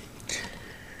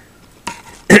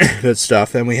 Good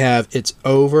stuff. And we have It's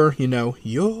Over, you know,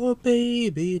 your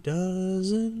baby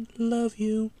doesn't love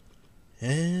you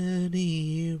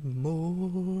anymore.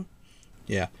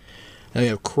 Yeah. And we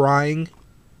have Crying.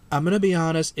 I'm going to be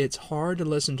honest, it's hard to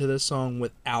listen to this song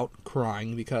without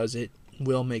crying because it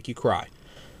will make you cry.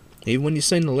 Even when you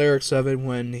sing the lyrics of it,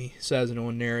 when he says it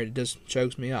on there, it just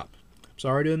chokes me up. I'm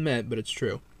sorry to admit, but it's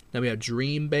true. Then we have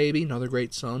Dream Baby, another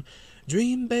great song.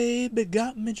 Dream Baby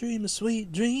got me dreaming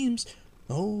sweet dreams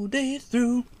the whole day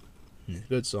through.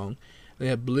 Good song. We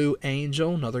have Blue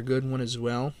Angel, another good one as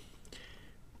well.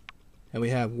 And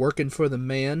we have Working for the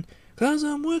Man, 'cause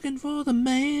I'm working for the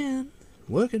man,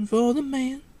 working for the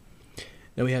man.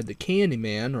 Then we have the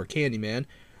Candyman, or Candyman.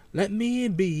 Let me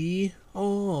be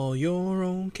all your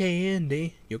own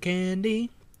candy, your candy,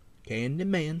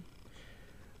 Candyman.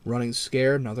 Running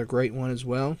Scared, another great one as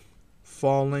well.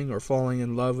 Falling, or Falling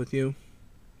in Love with You.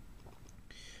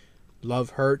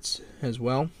 Love Hurts as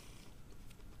well.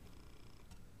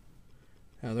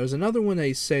 Now there's another one that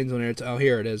he sings on there. Oh,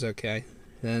 here it is, okay.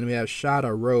 Then we have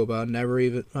Shada Roba,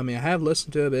 I have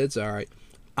listened to it, but it's alright.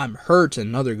 I'm Hurtin',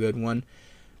 another good one.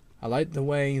 I like the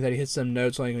way that he hits some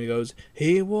notes like when he goes,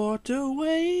 he walked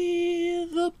away,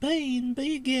 the pain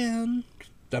began.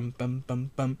 Dum bum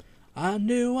bum bum. I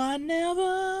knew I'd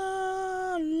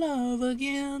never love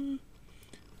again.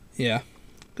 Yeah,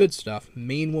 good stuff.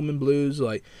 Mean Woman Blues,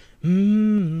 like,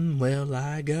 well,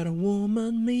 I got a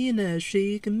woman mean as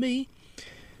she can be.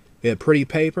 We have Pretty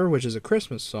Paper, which is a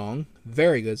Christmas song.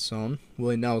 Very good song.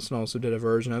 Willie Nelson also did a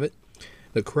version of it.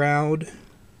 The Crowd,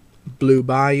 Blue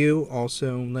Bayou,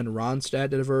 also Linda Ronstadt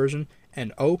did a version,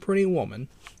 and Oh Pretty Woman.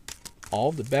 All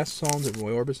of the best songs that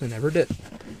Roy Orbison ever did.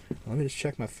 Let me just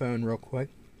check my phone real quick.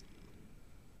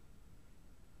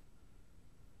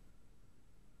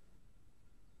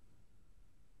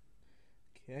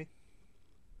 Okay.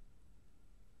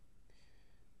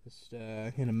 Just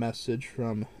get a message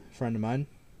from a friend of mine.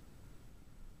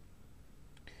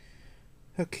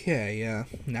 Okay,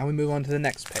 now we move on to the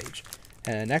next page.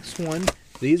 And the next one,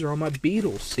 these are all my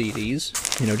Beatles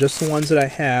CDs. You know, just the ones that I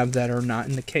have that are not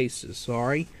in the cases.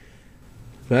 Sorry.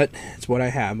 But it's what I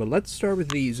have. But let's start with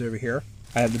these over here.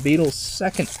 I have the Beatles'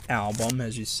 second album,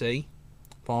 as you see.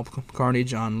 Paul McCartney,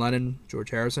 John Lennon,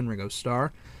 George Harrison, Ringo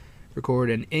Starr.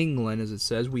 Recorded in England, as it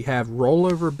says. We have Roll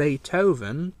Over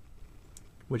Beethoven,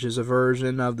 which is a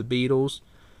version of the Beatles,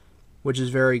 which is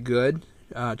very good.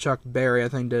 Chuck Berry, I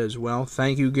think, did as well.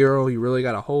 Thank You Girl, You Really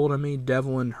Got a Hold of Me.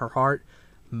 Devil in Her Heart.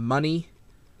 Money,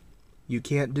 You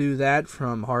Can't Do That,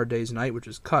 from Hard Day's Night, which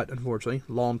is cut, unfortunately.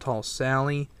 Long Tall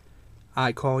Sally.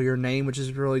 I Call Your Name, which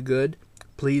is really good.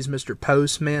 Please Mr.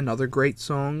 Postman, another great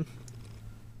song.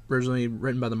 Originally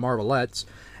written by the Marvelettes.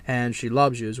 And She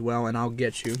Loves You as well, and I'll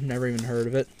Get You. Never even heard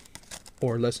of it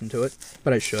or listened to it,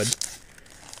 but I should.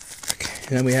 Okay.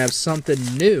 And then we have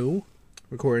Something New,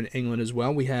 recorded in England as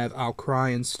well. We have I'll Cry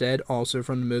Instead, also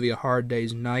from the movie A Hard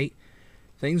Day's Night.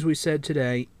 Things We Said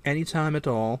Today, Anytime at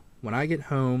All, When I Get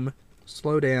Home,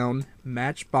 Slow Down,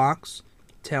 Matchbox,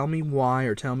 Tell Me Why,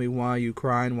 or Tell Me Why You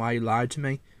Cry and Why You Lied to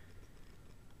Me.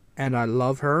 And I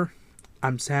Love Her.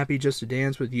 I'm Happy Just to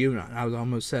Dance with You. I was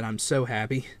almost said I'm so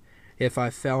happy. If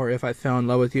I Fell in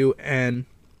Love with You. And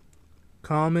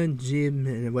Common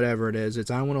Jim, whatever it is. It's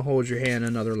I Want to Hold Your Hand in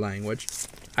Another Language.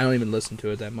 I don't even listen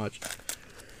to it that much.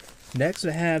 Next,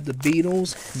 I have the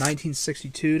Beatles,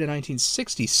 1962 to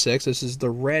 1966. This is the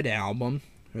Red Album,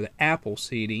 or the Apple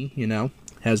CD, you know.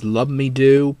 Has Love Me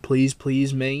Do, Please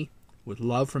Please Me, With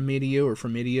Love From Me to You, or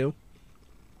From Me to You.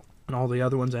 And all the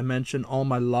other ones I mentioned. All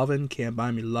My Lovin', Can't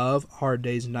Buy Me Love, Hard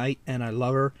Day's Night, and I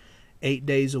Love Her. 8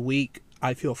 Days a Week,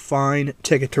 I Feel Fine,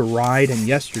 Ticket to Ride, and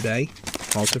Yesterday.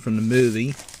 Also from the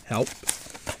movie, Help.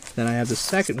 Then I have the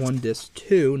second one, Disc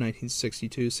 2,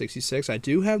 1962-66. I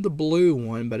do have the blue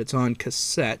one, but it's on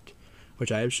cassette, which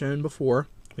I have shown before.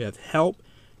 We have Help,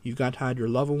 You've Got to Hide Your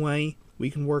Love Away, We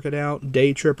Can Work It Out,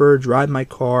 Day Tripper, Drive My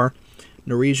Car,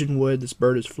 Norwegian Wood, This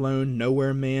Bird Has Flown,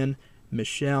 Nowhere Man,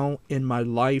 Michelle, In My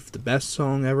Life, the best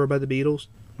song ever by the Beatles,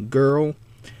 Girl,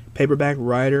 Paperback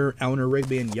Writer, Eleanor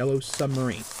Rigby, and Yellow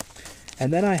Submarine.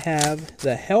 And then I have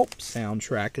the Help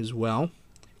soundtrack as well,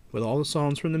 with all the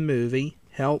songs from the movie.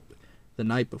 Help, The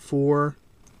Night Before,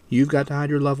 You've Got to Hide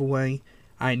Your Love Away,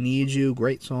 I Need You,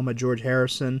 great song by George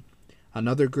Harrison,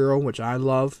 Another Girl, which I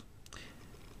love,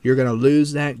 You're Gonna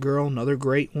Lose That Girl, another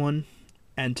great one,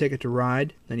 and Ticket to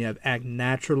Ride. Then you have Act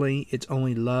Naturally, It's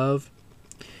Only Love,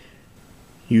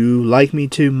 You Like Me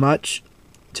Too Much,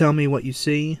 Tell Me What You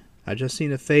See, I Just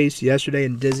Seen a Face, Yesterday,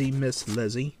 and Dizzy Miss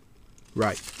Lizzie.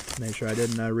 Right, make sure I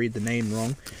didn't read the name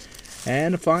wrong.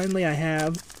 And finally, I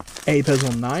have a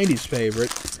Pizzle 90s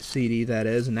favorite CD, that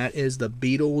is, and that is the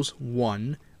Beatles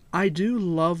 1. I do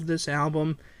love this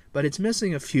album, but it's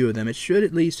missing a few of them. It should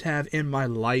at least have In My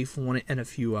Life on it and a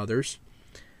few others,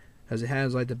 as it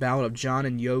has like the Ballad of John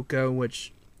and Yoko,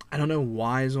 which I don't know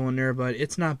why is on there, but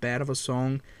it's not bad of a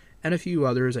song, and a few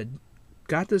others. I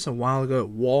got this a while ago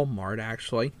at Walmart,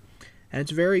 actually, and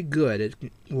it's very good. It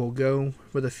will go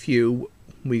with a few.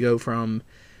 We go from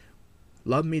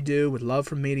Love Me Do, With Love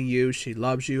From Me to You, She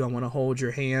Loves You, I Want to Hold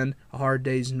Your Hand, A Hard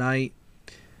Day's Night,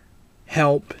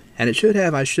 Help, and it should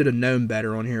have I Should Have Known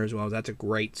Better on here as well. That's a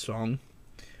great song.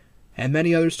 And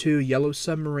many others too, Yellow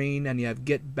Submarine, and you have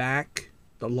Get Back,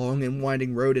 The Long and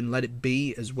Winding Road, and Let It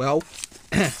Be as well.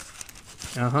 And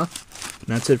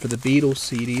that's it for the Beatles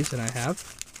CDs that I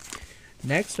have.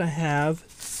 Next I have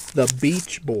the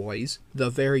Beach Boys,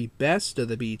 the very best of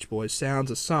the Beach Boys,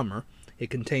 Sounds of Summer. It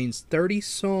contains 30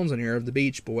 songs in here of the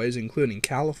Beach Boys, including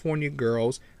California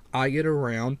Girls, I Get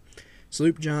Around,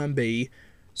 Sloop John B.,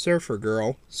 Surfer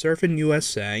Girl, Surfin'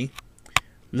 USA,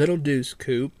 Little Deuce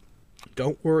Coupe,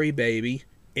 Don't Worry Baby,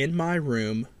 In My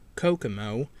Room,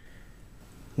 Kokomo,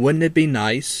 Wouldn't It Be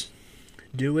Nice,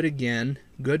 Do It Again,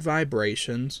 Good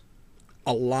Vibrations,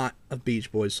 a lot of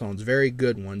Beach Boys songs, very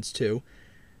good ones too.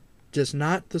 Just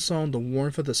not the song The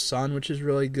Warmth of the Sun, which is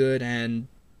really good, and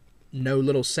no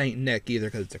Little Saint Nick either,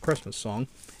 because it's a Christmas song.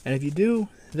 And if you do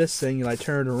this thing, you like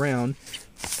turn it around,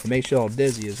 it makes you all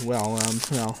dizzy as well.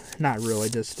 Well, not really,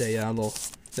 just a little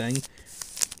thing.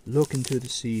 Look into the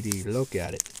CD, look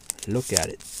at it, look at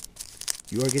it.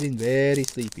 You are getting very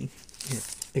sleepy.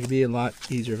 It could be a lot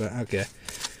easier if I, okay.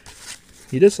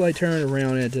 You just like turn it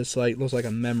around and it just like looks like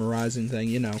a memorizing thing,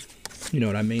 you know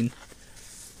what I mean.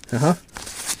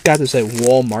 Got this at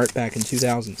Walmart back in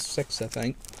 2006, I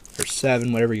think. Or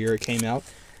 7, whatever year it came out.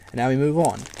 And now we move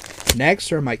on.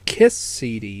 Next are my Kiss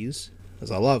CDs,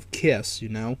 because I love Kiss,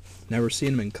 Never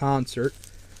seen them in concert.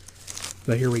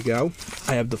 But here we go.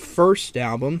 I have the first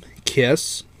album,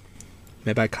 Kiss,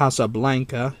 made by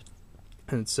Casablanca.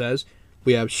 And it says,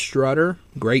 we have Strutter,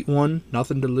 great one,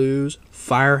 Nothing to Lose,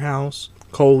 Firehouse,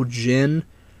 Cold Gin.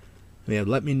 We have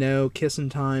Let Me Know, Kissin'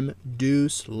 Time,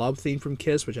 Deuce, Love Theme from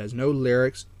Kiss, which has no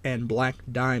lyrics, and Black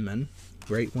Diamond,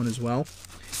 great one as well.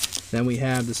 Then we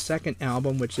have the second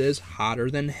album, which is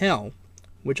Hotter Than Hell,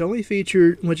 which only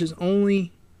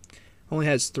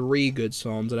has 3 good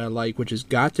songs that I like, which is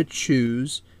Got to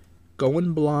Choose,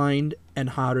 Going Blind,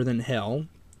 and Hotter Than Hell.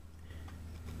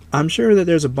 I'm sure that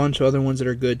there's a bunch of other ones that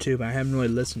are good too, but I haven't really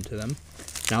listened to them.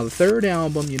 Now the third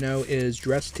album, is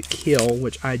Dressed to Kill,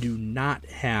 which I do not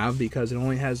have because it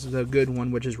only has the good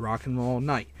one, which is Rock and Roll All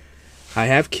Night. I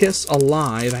have Kiss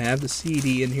Alive. I have the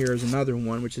CD, and here is another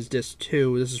one, which is Disc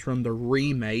 2. This is from the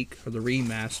remake, or the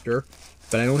remaster,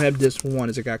 but I don't have Disc 1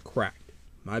 as it got cracked.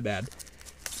 My bad.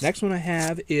 Next one I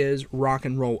have is Rock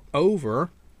and Roll Over,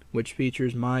 which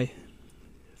features my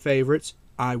favorites,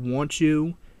 I Want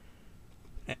You,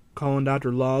 Calling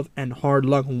Dr. Love, and Hard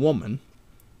Luck Woman.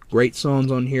 Great songs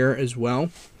on here as well.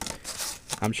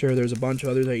 I'm sure there's a bunch of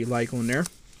others that you like on there.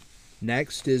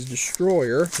 Next is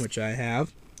Destroyer, which I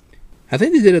have. I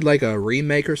think they did like a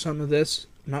remake or something of this.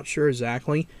 I'm not sure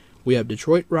exactly. We have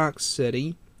Detroit Rock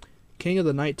City, King of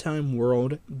the Nighttime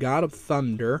World, God of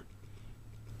Thunder,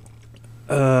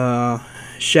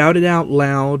 Shout It Out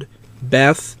Loud,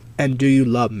 Beth, and Do You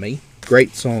Love Me.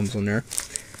 Great songs on there.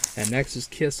 And next is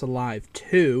Kiss Alive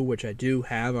 2, which I do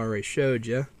have. I already showed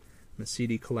you. My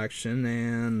CD collection.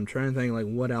 And I'm trying to think, like,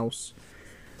 what else.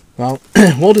 Well,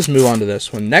 we'll just move on to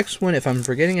this one. Next one, if I'm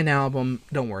forgetting an album,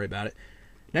 don't worry about it.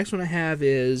 Next one I have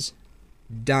is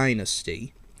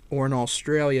Dynasty. Or in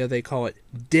Australia, they call it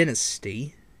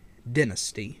Dynasty.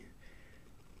 Dynasty.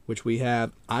 Which we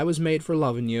have I Was Made for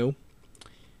Loving You.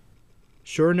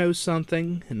 Sure Knows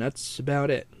Something. And that's about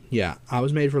it. Yeah, I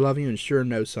Was Made for Loving You and Sure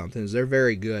Knows Something. They're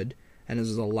very good. And this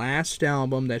is the last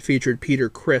album that featured Peter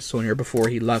Criss on here before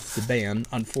he left the band,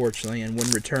 unfortunately, and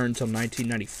wouldn't return until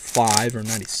 1995 or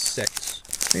 96.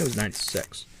 I think it was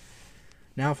 96.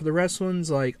 Now, for the rest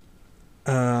ones, like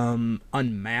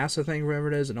Unmasked, I think, whatever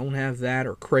it is, I don't have that,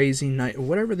 or Crazy Night, or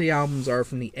whatever the albums are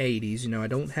from the 80s. You know, I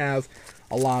don't have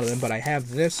a lot of them, but I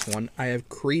have this one. I have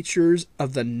Creatures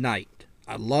of the Night.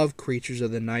 I love Creatures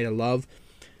of the Night. I love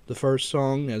the first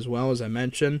song, as well as I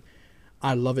mentioned.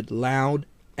 I Love It Loud.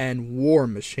 And War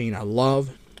Machine. I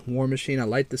love War Machine. I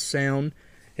like the sound.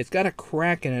 It's got a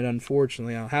crack in it,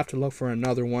 unfortunately. I'll have to look for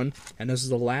another one. And this is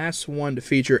the last one to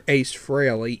feature Ace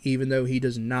Frehley, even though he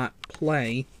does not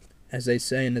play, as they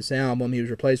say in this album. He was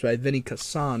replaced by Vinnie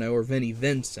Cassano, or Vinnie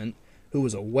Vincent, who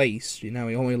was a waste. You know,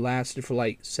 he only lasted for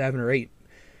like 7 or 8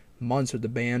 months with the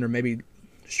band, or maybe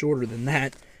shorter than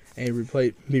that. And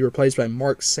he'd be replaced by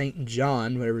Mark St.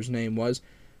 John, whatever his name was.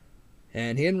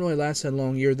 And he didn't really last that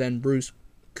long year. Then Bruce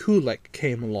Kulick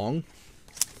came along.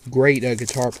 Great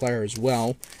guitar player as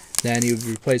well. Then he would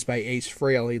be replaced by Ace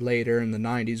Frehley later in the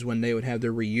 90s when they would have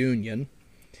their reunion.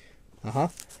 Now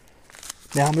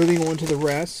moving on to the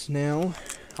rest. Now,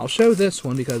 I'll show this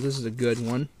one because this is a good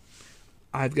one.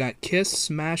 I've got Kiss,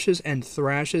 Smashes, and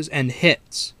Thrashes, and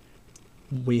Hits.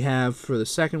 We have, for the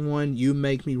second one, You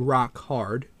Make Me Rock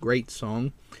Hard. Great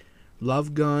song.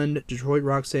 Love Gun, Detroit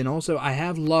Rock and also I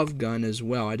have Love Gun as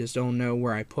well. I just don't know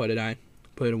where I put it. I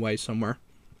put it away somewhere.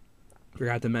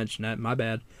 Forgot to mention that. My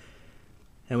bad.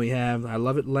 And we have I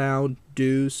Love It Loud,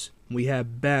 Deuce. We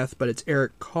have Beth, but it's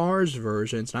Eric Carr's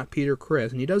version. It's not Peter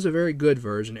Criss. And he does a very good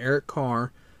version. Eric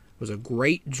Carr was a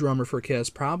great drummer for Kiss.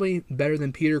 Probably better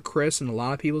than Peter Criss in a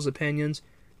lot of people's opinions.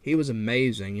 He was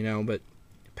amazing, you know, but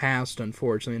passed,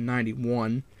 unfortunately, in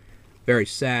 91. Very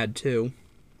sad, too.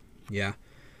 Yeah.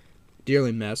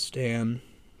 Dearly missed. And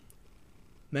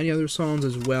many other songs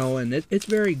as well, and it's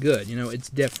very good. You know, it's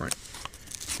different.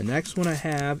 The next one I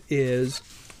have is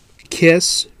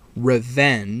Kiss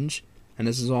Revenge, and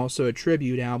this is also a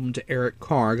tribute album to Eric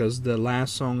Carr, because the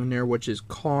last song in there, which is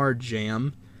Car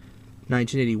Jam,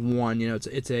 1981, you know,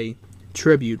 it's a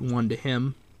tribute one to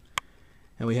him.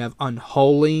 And we have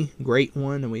Unholy, great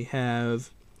one, and we have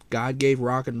God Gave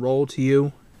Rock and Roll to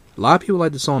You. A lot of people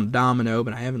like the song Domino,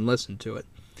 but I haven't listened to it.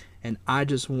 And I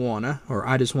Just Wanna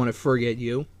Forget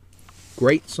You.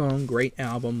 Great song, great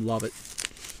album, love it.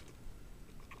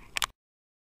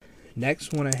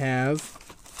 Next one I have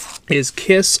is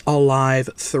Kiss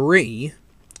Alive 3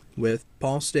 with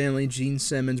Paul Stanley, Gene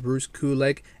Simmons, Bruce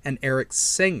Kulick, and Eric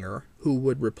Singer, who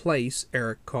would replace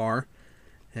Eric Carr.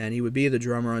 And he would be the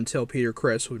drummer until Peter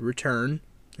Criss would return,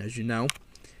 as you know.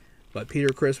 But Peter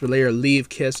Criss would later leave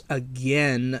Kiss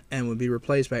again and would be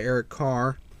replaced by Eric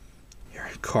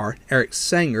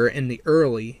Singer in the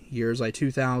early years, like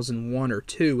 2001 or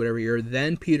 2, whatever year.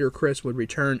 Then Peter Criss would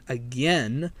return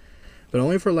again, but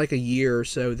only for like a year or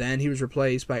so. Then he was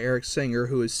replaced by Eric Singer,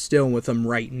 who is still with them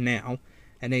right now.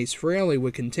 And Ace Frehley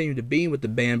would continue to be with the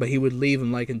band, but he would leave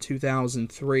them like in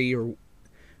 2003 or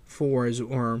 4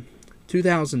 or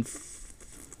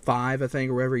 2005, I think,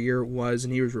 or whatever year it was,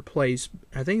 and he was replaced.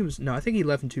 I think he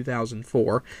left in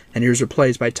 2004, and he was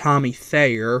replaced by Tommy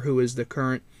Thayer, who is the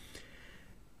current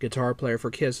guitar player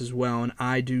for Kiss as well, and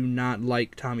I do not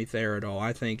like Tommy Thayer at all.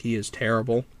 I think he is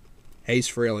terrible. Ace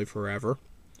Frehley forever.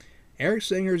 Eric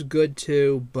Singer's good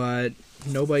too, but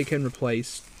nobody can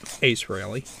replace Ace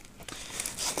Frehley.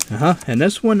 And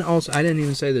this one also, I didn't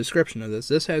even say the description of this.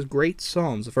 This has great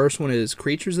songs. The first one is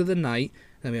Creatures of the Night.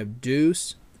 Then we have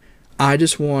Deuce, I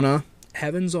Just Wanna,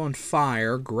 Heaven's on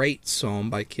Fire, great song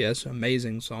by Kiss,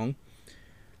 amazing song.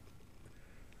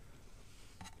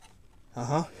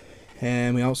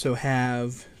 And we also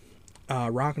have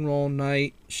Rock and Roll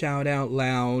Night, Shout Out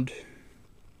Loud.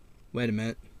 Wait a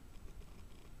minute.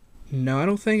 No, I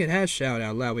don't think it has Shout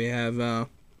Out Loud. We have,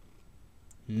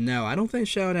 no, I don't think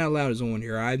Shout Out Loud is on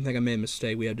here. I think I made a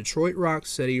mistake. We have Detroit Rock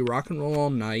City, Rock and Roll All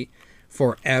Night,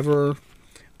 Forever,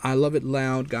 I Love It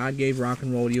Loud, God Gave Rock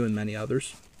and Roll to You, and many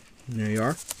others. And there you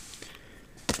are.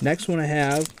 Next one I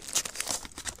have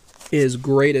is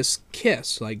Greatest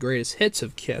Kiss, like greatest hits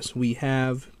of Kiss. We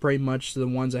have pretty much the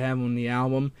ones I have on the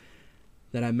album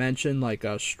that I mentioned, like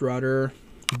Strutter,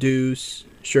 Deuce,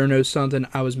 Sure Knows Something,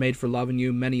 I Was Made for Loving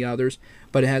You, many others.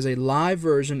 But it has a live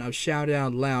version of Shout It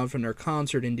Out Loud from their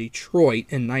concert in Detroit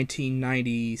in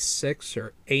 1996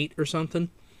 or 8 or something.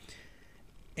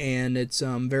 And it's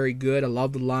very good. I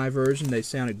love the live version. They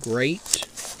sounded great.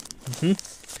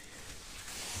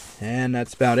 And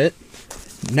that's about it.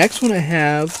 Next one I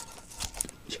have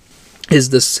is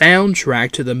the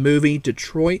soundtrack to the movie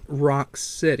Detroit Rock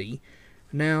City.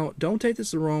 Now, don't take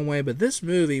this the wrong way, but this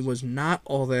movie was not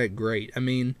all that great. I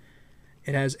mean,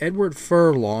 it has Edward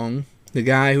Furlong, the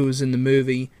guy who was in the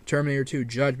movie Terminator 2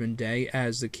 Judgment Day,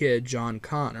 as the kid John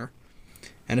Connor,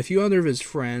 and a few other of his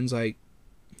friends, like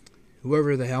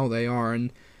whoever the hell they are.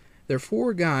 And they're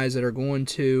 4 guys that are going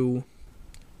to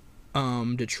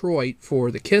Detroit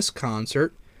for the Kiss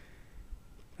concert,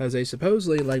 as they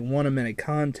supposedly won them in a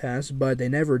contest, but they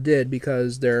never did,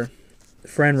 because their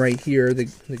friend right here, the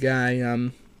guy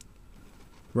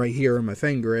right here where my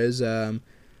finger is,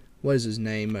 what is his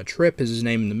name? Tripp is his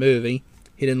name in the movie.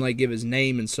 He didn't give his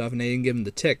name and stuff, and they didn't give him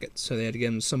the tickets, so they had to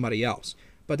give him to somebody else.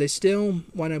 But they still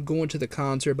wind up going to the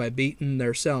concert by beating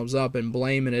themselves up and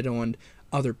blaming it on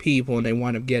other people, and they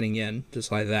wind up getting in,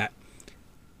 just like that.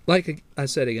 Like I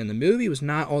said again, the movie was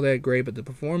not all that great, but the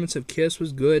performance of Kiss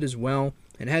was good as well.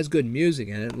 It has good music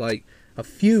in it, like a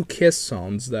few Kiss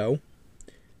songs, though.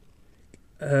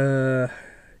 Can't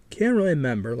really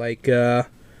remember, a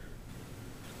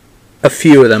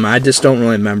few of them, I just don't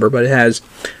really remember, but it has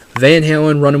Van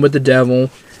Halen, Running with the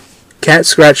Devil, Cat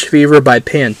Scratch Fever by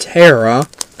Pantera,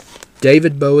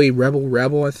 David Bowie, Rebel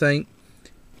Rebel, I think,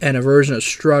 and a version of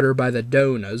Strutter by the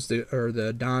Donnas,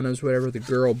 the Donnas, whatever, the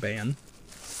girl band.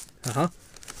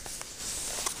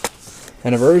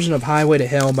 And a version of Highway to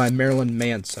Hell by Marilyn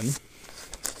Manson.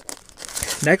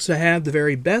 Next I have the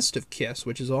very best of Kiss,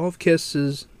 which is all of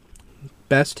Kiss's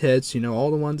best hits,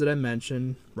 all the ones that I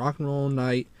mentioned. Rock and Roll All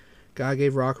Night, God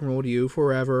Gave Rock and Roll to You,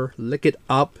 Forever, Lick It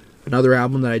Up, another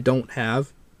album that I don't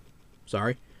have.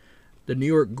 Sorry. The New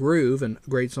York Groove, a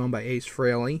great song by Ace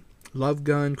Frehley. Love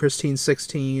Gun, Christine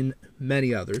 16,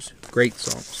 many others. Great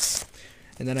songs.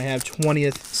 And then I have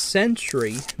 20th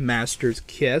Century Masters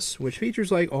Kiss, which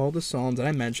features all the songs that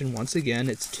I mentioned. Once again,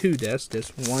 it's 2 discs,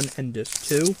 disc 1 and disc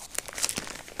 2.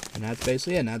 And that's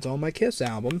basically it, and that's all my Kiss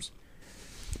albums.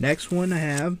 Next one I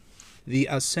have the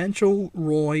Essential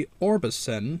Roy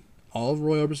Orbison, all of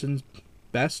Roy Orbison's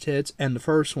best hits, and the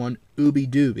first one, Ooby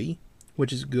Dooby,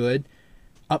 which is good.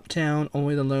 Uptown,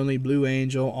 Only the Lonely, Blue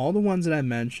Angel, all the ones that I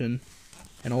mentioned,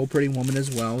 and Old Pretty Woman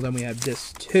as well. Then we have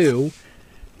disc 2,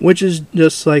 which is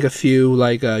just a few,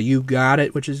 You Got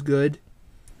It, which is good.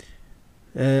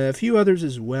 A few others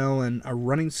as well, and a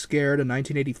Running Scared, a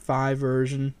 1985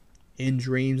 version. In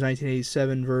Dreams,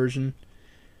 1987 version.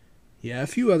 Yeah, a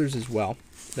few others as well.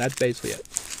 That's basically it.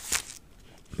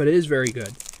 But it is very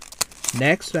good.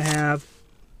 Next, I have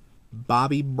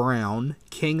Bobby Brown,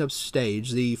 King of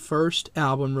Stage, the first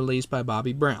album released by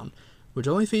Bobby Brown, which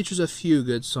only features a few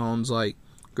good songs like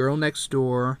Girl Next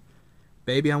Door,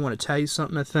 Baby I Want to Tell You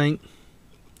Something, I think,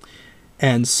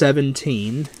 and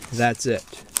 17. That's it.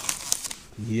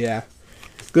 Yeah.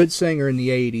 Good singer in the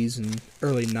 80s and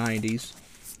early 90s.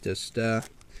 Just,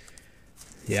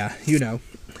 yeah,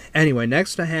 Anyway,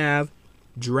 next I have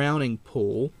Drowning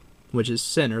Pool, which is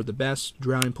Sinner, the best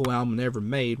Drowning Pool album ever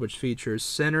made, which features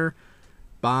Sinner,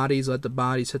 Bodies, Let the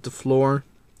Bodies Hit the Floor,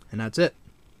 and that's it.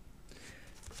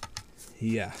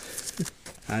 Yeah.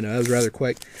 I know, that was rather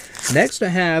quick. Next I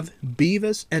have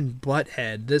Beavis and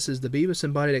Butthead. This is the Beavis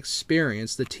and Butthead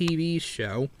Experience, the TV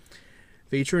show,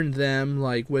 featuring them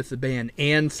with the band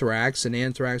Anthrax, and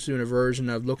Anthrax doing a version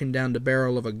of Looking Down the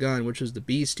Barrel of a Gun, which is the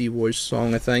Beastie Boys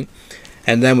song, I think.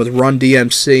 And then with Run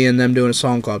DMC and them doing a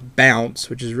song called Bounce,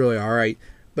 which is really alright.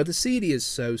 But the CD is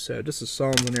so-so. Just the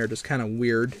songs in there are just kind of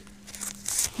weird.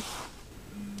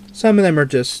 Some of them are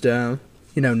just,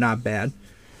 not bad.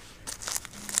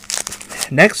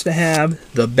 Next I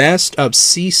have the best of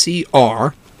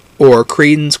CCR, or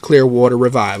Creedence Clearwater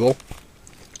Revival.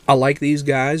 I like these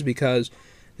guys because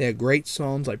they have great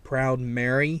songs like Proud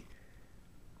Mary,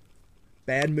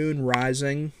 Bad Moon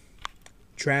Rising,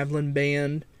 Traveling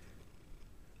Band,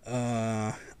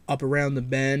 Up Around the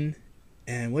Bend,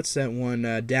 and what's that one,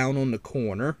 Down on the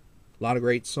Corner. A lot of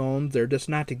great songs. They're just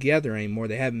not together anymore.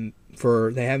 They haven't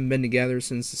been together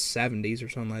since the 70s or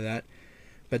something like that.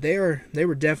 But they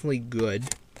were definitely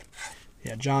good.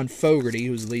 Yeah, John Fogerty,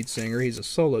 who's the lead singer, he's a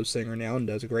solo singer now and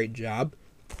does a great job.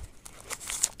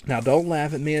 Now, don't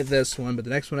laugh at me at this one, but the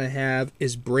next one I have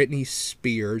is Britney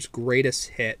Spears' Greatest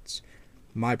Hits,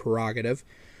 My Prerogative.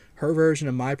 Her version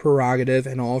of My Prerogative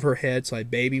and all of her hits, like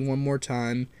Baby One More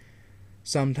Time,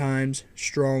 Sometimes,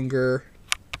 Stronger,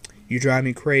 You Drive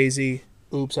Me Crazy,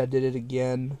 Oops, I Did It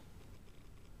Again.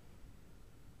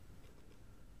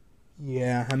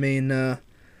 Yeah, I mean,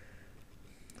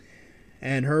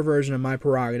 and her version of My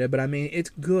Prerogative, but I mean, it's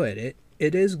good.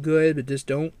 It is good, but just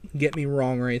don't get me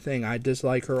wrong or anything. I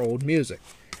dislike her old music.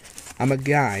 I'm a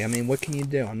guy. I mean, what can you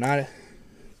do? I'm not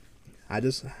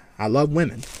I love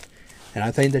women, and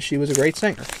I think that she was a great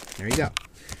singer. There you go.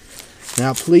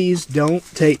 Now, please don't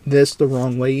take this the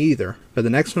wrong way either. But the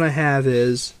next one I have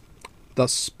is the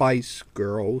Spice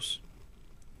Girls.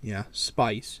 Yeah,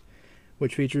 Spice.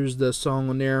 Which features the song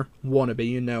on there, Wannabe,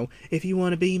 you know. If you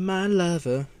want to be my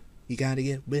lover, you gotta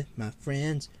get with my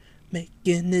friends.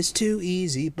 Making this too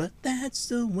easy, but that's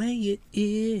the way it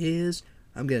is.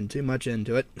 I'm getting too much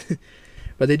into it.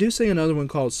 But they do sing another one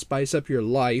called Spice Up Your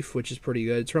Life, which is pretty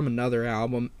good. It's from another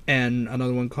album. And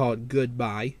another one called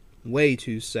Goodbye. Way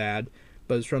too sad.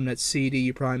 But it's from that CD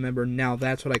you probably remember. Now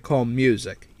That's What I Call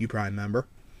Music. You probably remember.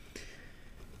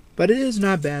 But it is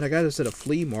not bad. I got this at a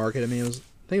flea market. I mean, I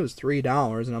think it was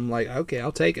 $3. And I'm like, okay,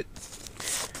 I'll take it.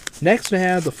 Next, I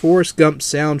have the Forrest Gump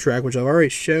soundtrack, which I've already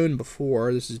shown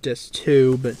before. This is disc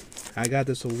 2, but I got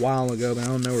this a while ago, but I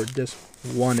don't know where disc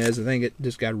 1 is. I think it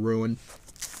just got ruined.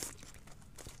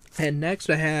 And next,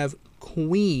 I have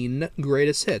Queen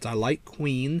Greatest Hits. I like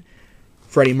Queen.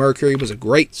 Freddie Mercury was a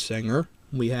great singer.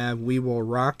 We have We Will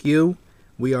Rock You,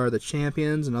 We Are the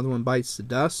Champions, another one, Bites the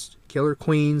Dust, Killer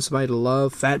Queen, Somebody to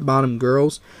Love, Fat Bottom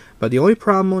Girls. But the only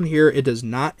problem on here, it does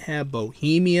not have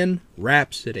Bohemian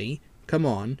Rhapsody. Come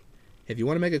on. If you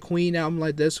want to make a Queen album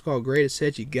like this called Greatest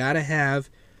Hits, you gotta have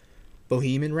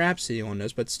Bohemian Rhapsody on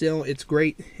this. But still, it's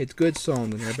great. It's good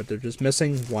songs in there, but they're just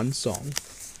missing one song.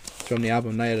 It's from the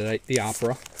album Night at the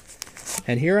Opera.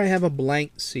 And here I have a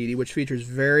blank CD which features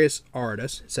various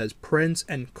artists. It says Prince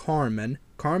and Carmen.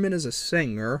 Carmen is a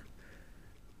singer,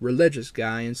 religious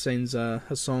guy, and sings a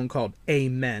song called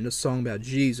Amen, a song about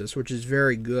Jesus, which is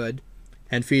very good.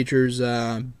 And features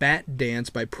Bat Dance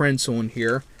by Prince on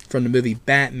here from the movie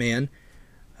Batman.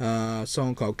 A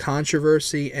song called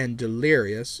Controversy and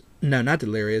Delirious. No, not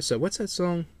Delirious. What's that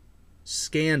song?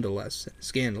 Scandalous.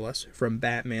 Scandalous from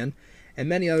Batman. And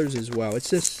many others as well. It's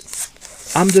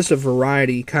just, I'm just a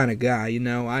variety kind of guy, you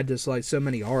know. I just like so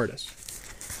many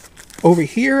artists. Over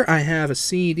here, I have a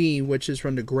CD, which is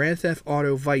from the Grand Theft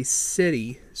Auto Vice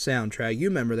City soundtrack. You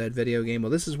remember that video game.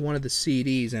 Well, this is one of the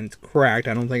CDs, and it's cracked.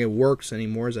 I don't think it works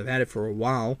anymore, as I've had it for a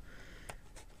while.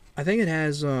 I think it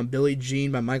has Billie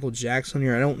Jean by Michael Jackson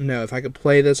here. I don't know. If I could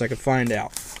play this, I could find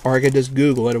out. Or I could just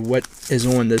Google it of what is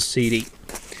on this CD.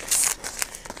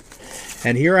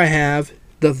 And here I have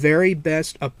the very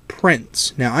best of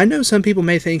Prince. Now, I know some people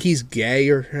may think he's gay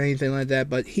or anything like that,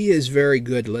 but he is very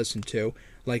good to listen to.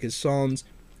 Like his songs,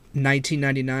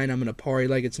 1999, I'm Gonna Party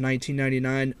Like It's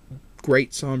 1999.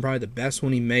 Great song, probably the best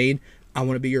one he made. I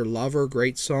Want to Be Your Lover,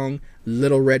 great song.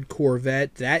 Little Red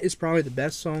Corvette, that is probably the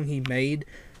best song he made,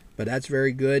 but that's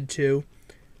very good too.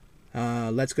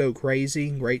 Let's Go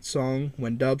Crazy, great song.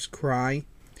 When Doves Cry,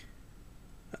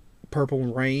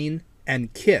 Purple Rain,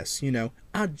 and Kiss, you know.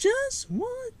 I just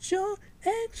want your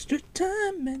extra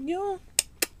time and your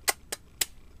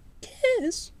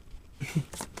kiss.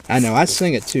 I know, I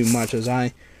sing it too much as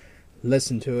I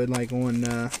listen to it, like on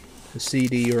the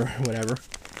CD or whatever.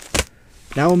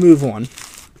 Now we'll move on.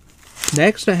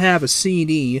 Next, I have a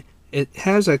CD. It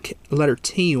has a letter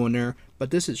T on there,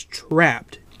 but this is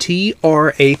Trapped.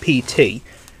 T-R-A-P-T.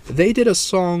 They did a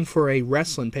song for a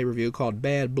wrestling pay-per-view called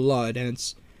Bad Blood, and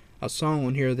it's a song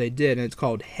on here they did, and it's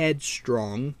called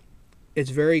Headstrong.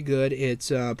 It's very good. It's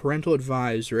parental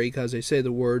advisory, because they say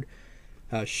the word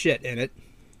shit in it.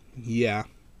 Yeah.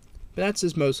 But that's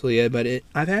just mostly it, but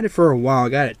I've had it for a while. I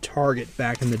got it at Target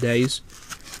back in the days.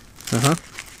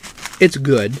 It's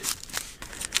good.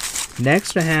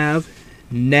 Next I have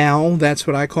Now That's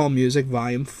What I Call Music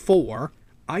Volume 4.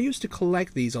 I used to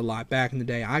collect these a lot back in the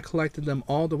day. I collected them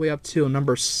all the way up to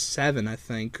number 7, I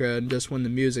think, just when the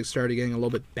music started getting a little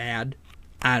bit bad.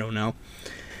 I don't know.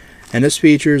 And this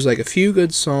features like a few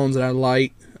good songs that I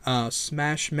like.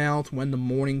 Smash Mouth, When the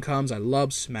Morning Comes. I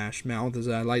love Smash Mouth, as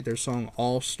I like their song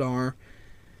All Star.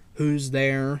 Who's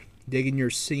There? Digging Your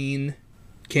Scene.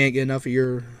 Can't Get Enough of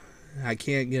Your... I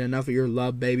Can't Get Enough of Your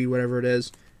Love, Baby, whatever it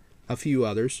is. A few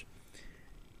others.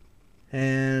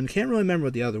 And can't really remember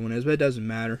what the other one is, but it doesn't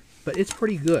matter. But it's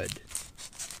pretty good.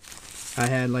 I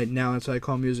had like Now That's What I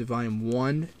Call Music Volume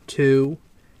 1, 2,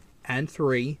 and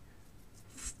 3.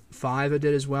 5 I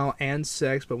did as well, and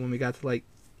 6, but when we got to like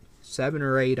 7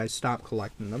 or 8, I stopped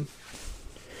collecting them.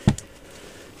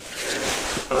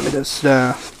 Let me just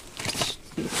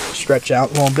stretch out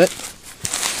a little bit.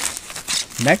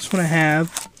 Next one I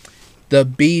have the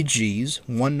Bee Gees,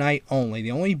 One Night Only.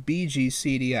 The only Bee Gees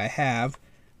CD I have.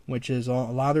 which is a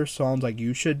lot of their songs like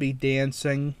You Should Be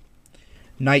Dancing,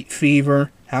 Night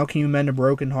Fever, How Can You Mend a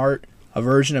Broken Heart, a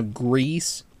version of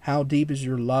Grease, How Deep Is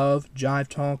Your Love, Jive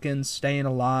Talkin', Staying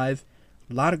Alive.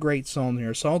 A lot of great songs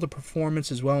here. Saw the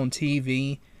performance as well on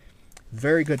TV.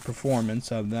 Very good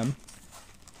performance of them.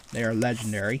 They are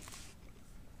legendary.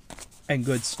 And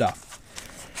good stuff.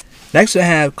 Next I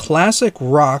have Classic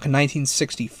Rock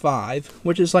 1965,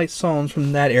 which is like songs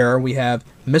from that era. We have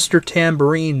Mr.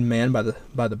 Tambourine Man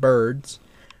by the Byrds,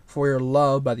 For Your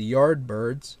Love by the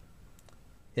Yardbirds,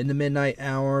 In the Midnight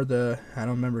Hour, I don't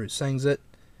remember who sings it,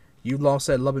 You Lost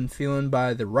That Lovin' Feeling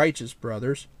by the Righteous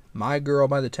Brothers, My Girl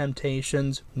by the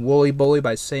Temptations, Wooly Bully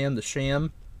by Sam the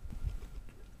Sham.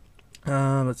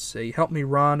 Let's see, Help Me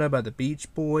Rhonda by the Beach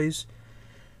Boys,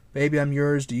 Baby I'm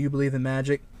Yours, Do You Believe in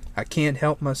Magic, I Can't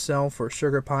Help Myself, or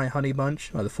Sugar Pie Honey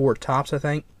Bunch by the Four Tops, I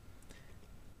think.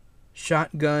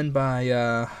 Shotgun by,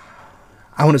 I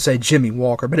want to say Jimmy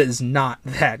Walker, but it is not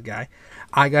that guy.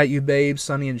 I Got You Babe,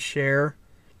 Sonny and Cher.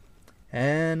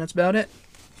 And that's about it.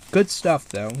 Good stuff,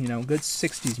 though. You know, good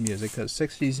 60s music, because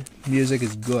 60s music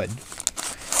is good.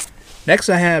 Next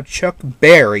I have Chuck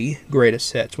Berry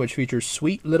Greatest Hits, which features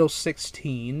Sweet Little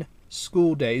 16,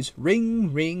 School Days,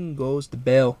 Ring, Ring Goes the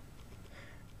Bell,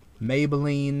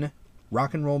 Maybelline,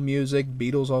 Rock and Roll Music,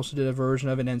 Beatles also did a version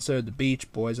of it, and so did the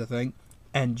Beach Boys, I think,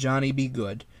 and Johnny B.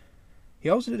 Good. He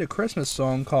also did a Christmas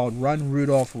song called Run,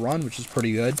 Rudolph, Run, which is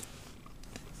pretty good.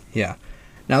 Yeah.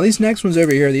 Now, these next ones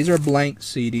over here, these are blank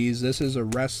CDs. This is a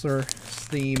wrestler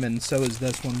theme, and so is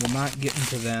this one. We'll not get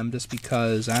into them just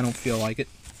because I don't feel like it.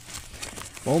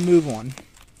 We'll move on.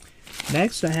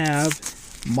 Next, I have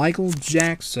Michael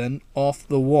Jackson, Off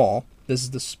the Wall. This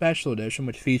is the special edition,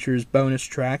 which features bonus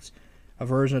tracks, a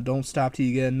version of Don't Stop Till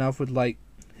You Get Enough with, like,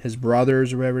 his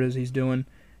brothers or whatever it is he's doing.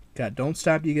 Got Don't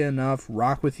Stop Till You Get Enough,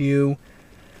 Rock With You,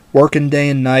 Working Day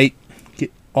and Night,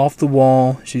 Get Off the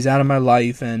Wall, She's Out of My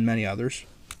Life, and many others.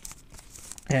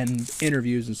 And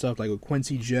interviews and stuff like with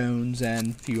Quincy Jones and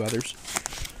a few others.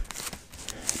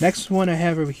 Next one I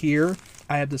have over here,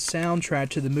 I have the soundtrack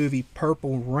to the movie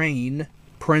Purple Rain,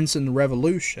 Prince and the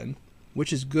Revolution,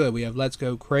 which is good. We have Let's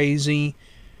Go Crazy,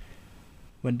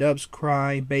 When Doves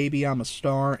Cry, Baby I'm a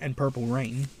Star, and Purple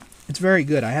Rain. It's very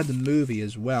good. I had the movie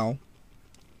as well.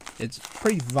 It's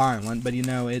pretty violent, but you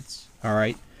know, it's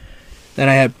alright. Then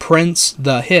I had Prince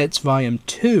The Hits, Volume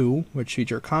 2, which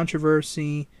feature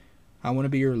Controversy, I Want to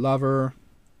Be Your Lover,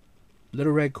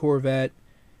 Little Red Corvette,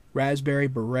 Raspberry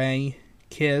Beret,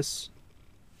 Kiss,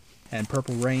 and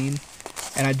Purple Rain.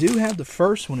 And I do have the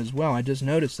first one as well. I just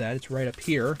noticed that. It's right up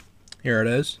here. Here it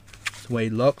is. That's the way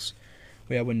it looks.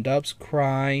 We have When Doves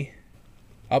Cry,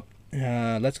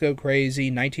 Let's Go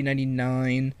Crazy,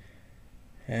 1999,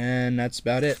 and that's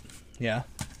about it. Yeah,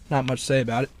 not much to say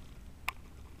about it.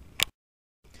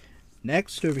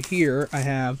 Next, over here, I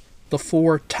have The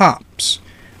Four Tops,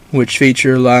 which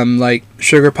feature like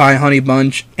Sugar Pie Honey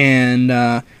Bunch and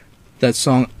that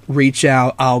song Reach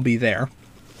Out, I'll Be There.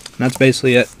 And that's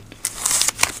basically it.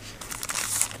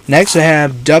 Next, I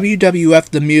have WWF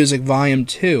The Music Volume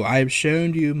 2. I've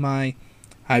shown you my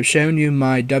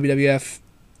WWF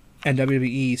and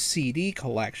WWE CD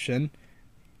collection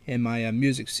in my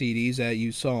music CDs that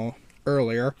you saw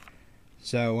earlier.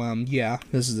 So, yeah,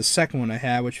 this is the second one I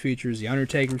have, which features The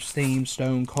Undertaker's theme,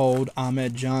 Stone Cold,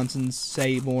 Ahmed Johnson,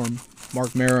 Sable,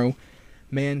 Mark Merrow,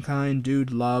 Mankind,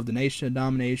 Dude Love, The Nation of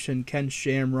Domination, Ken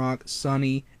Shamrock,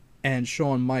 Sonny, and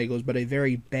Shawn Michaels, but a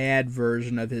very bad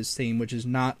version of his theme, which is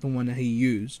not the one that he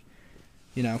used.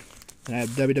 You know, and I have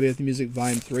WWF The Music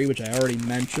Volume 3, which I already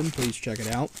mentioned. Please check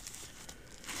it out.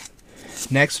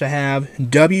 Next, I have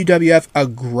WWF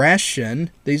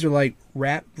Aggression. These are like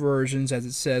rap versions, as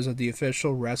it says, of the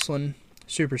official Wrestling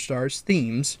Superstars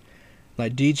themes.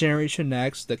 Like D-Generation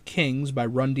X, The Kings by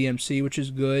Run DMC, which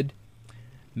is good.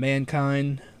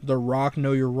 Mankind, The Rock,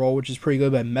 Know Your Role, which is pretty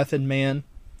good, by Method Man.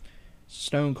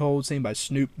 Stone Cold theme by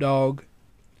Snoop Dogg.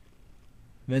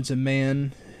 Vincent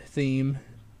Mann theme,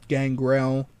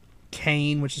 Gangrel.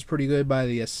 Kane, which is pretty good, by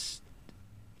the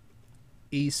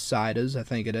East Siders, I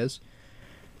think it is.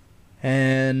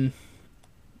 And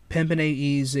Pimpin' Ain't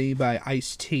Easy by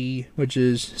Ice-T, which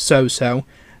is so-so.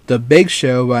 The Big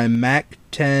Show by Mac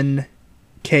 10,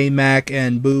 K-Mac,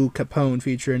 and Boo Capone,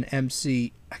 featuring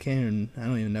MC. I don't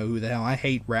even know who the hell. I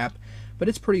hate rap, but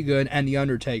it's pretty good. And The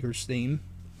Undertaker's theme.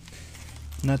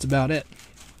 And that's about it.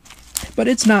 But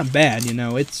it's not bad, you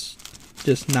know. It's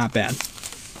just not bad.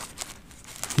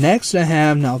 Next I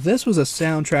have, now this was a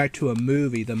soundtrack to a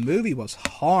movie. The movie was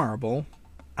horrible.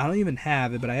 I don't even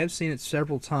have it, but I have seen it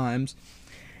several times.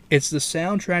 It's the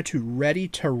soundtrack to Ready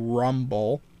to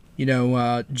Rumble.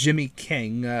 Jimmy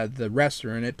King, the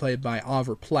wrestler in it, played by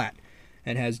Oliver Platt,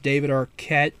 and has David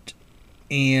Arquette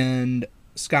and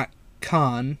Scott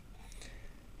Kahn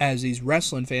as these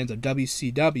wrestling fans of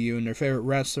WCW, and their favorite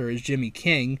wrestler is Jimmy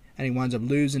King, and he winds up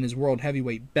losing his world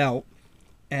heavyweight belt,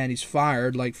 and he's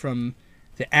fired, like, from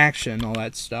the action, all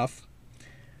that stuff.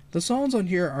 The songs on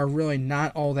here are really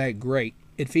not all that great.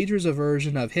 It features a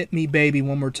version of Hit Me Baby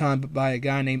One More Time by a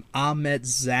guy named Ahmet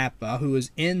Zappa, who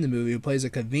is in the movie, who plays a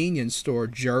convenience store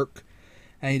jerk,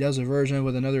 and he does a version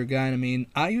with another guy. And I mean,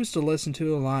 I used to listen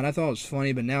to it a lot. I thought it was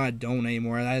funny, but now I don't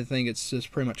anymore. I think it's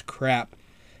just pretty much crap.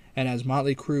 And has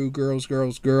Motley Crue, Girls,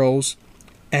 Girls, Girls,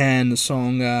 and the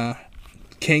song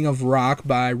King of Rock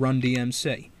by Run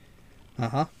DMC.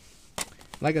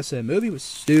 Like I said, the movie was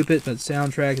stupid, but the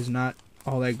soundtrack is not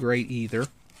all that great either.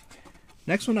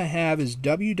 Next one I have is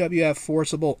WWF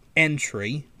Forcible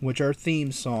Entry, which are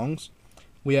theme songs.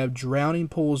 We have Drowning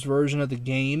Pool's version of the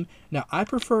game. Now, I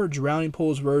prefer Drowning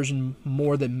Pool's version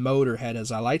more than Motorhead,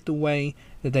 as I like the way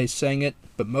that they sing it.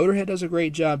 But Motorhead does a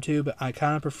great job too, but I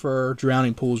kind of prefer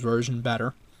Drowning Pool's version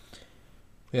better.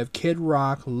 We have Kid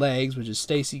Rock, Legs, which is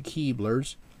Stacy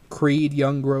Keibler's. Creed,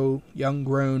 Young Grow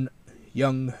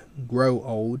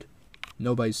Old,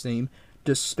 nobody's theme.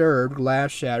 Disturbed,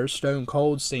 Glass Shatters, Stone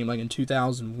Cold's theme, like in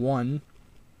 2001.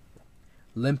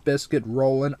 Limp Bizkit,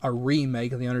 Rollin', a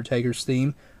remake of The Undertaker's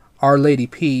theme. Our Lady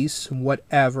Peace,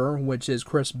 Whatever, which is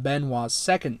Chris Benoit's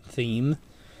second theme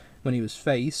when he was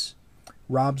face.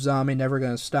 Rob Zombie, Never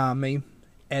Gonna Stop Me,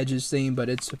 Edge's theme, but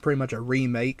it's pretty much a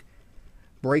remake.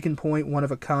 Breaking Point, One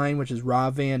of a Kind, which is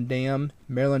Rob Van Dam.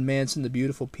 Marilyn Manson, The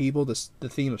Beautiful People, the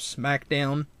theme of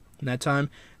SmackDown in that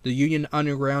time. The Union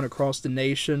Underground, Across the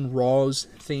Nation, Raw's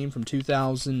theme from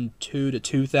 2002 to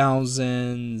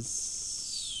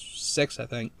 2006, I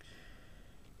think.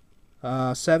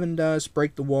 Seven Dust,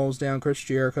 Break the Walls Down, Chris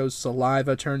Jericho's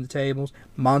Saliva, Turn the Tables.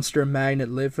 Monster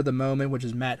Magnet, Live for the Moment, which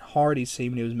is Matt Hardy's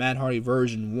theme. It was Matt Hardy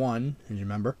version 1, as you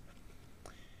remember.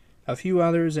 A few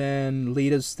others, and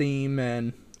Lita's theme,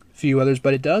 and a few others.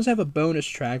 But it does have a bonus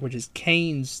track, which is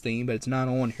Kane's theme, but it's not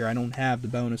on here. I don't have the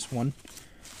bonus one.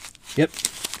 Yep.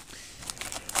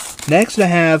 Next I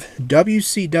have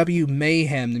WCW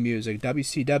Mayhem, the music.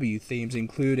 WCW themes,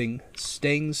 including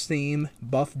Sting's theme,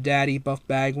 Buff Daddy, Buff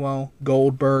Bagwell,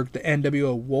 Goldberg, the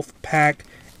NWO Wolfpack,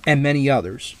 and many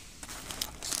others.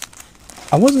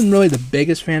 I wasn't really the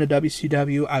biggest fan of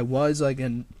WCW. I was like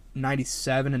in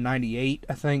 97 and 98,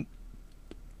 I think.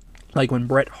 Like when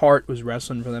Bret Hart was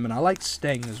wrestling for them, and I liked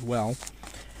Sting as well.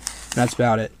 That's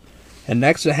about it. And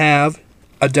next I have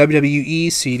a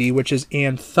WWE CD, which is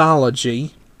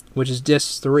Anthology, which is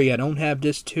Disc 3. I don't have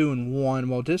Disc 2 and 1.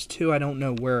 Well, Disc 2, I don't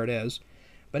know where it is.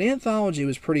 But Anthology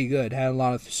was pretty good. It had a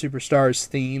lot of Superstars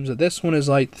themes. This one is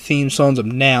like the theme songs of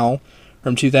Now,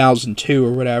 from 2002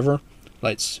 or whatever.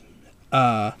 Like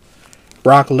Brock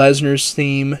Lesnar's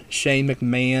theme, Shane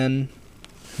McMahon,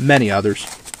 many others.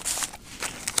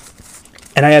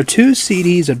 And I have 2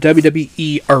 CDs of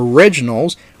WWE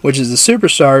Originals, which is the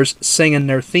Superstars singing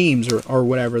their themes or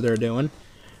whatever they're doing.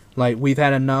 Like We've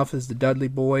Had Enough is the Dudley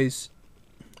Boys.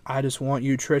 I Just Want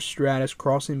You, Trish Stratus,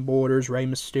 Crossing Borders, Rey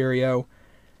Mysterio.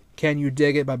 Can You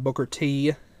Dig It by Booker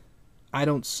T. I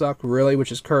Don't Suck Really,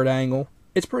 which is Kurt Angle.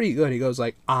 It's pretty good. He goes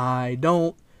like, I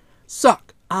don't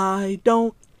suck. I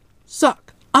don't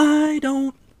suck. I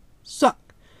don't suck.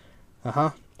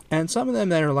 And some of them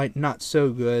that are like not so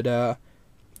good.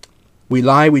 We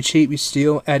Lie, We Cheat, We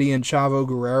Steal, Eddie and Chavo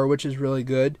Guerrero, which is really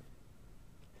good.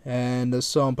 And the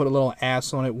song Put a Little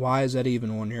Ass on It. Why is that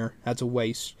even on here? That's a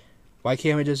waste. Why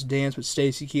Can't We Just Dance with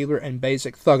Stacy Keibler, and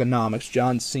Basic Thugonomics,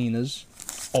 John Cena's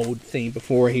old theme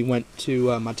before he went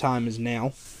to My Time Is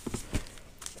Now.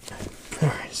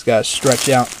 Alright, just gotta stretch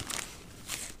out.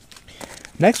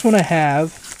 Next one I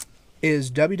have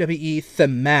is WWE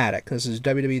Thematic. This is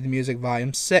WWE The Music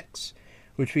Volume 6,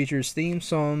 which features theme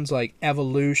songs like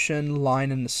Evolution,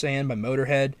 Line in the Sand by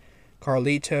Motorhead,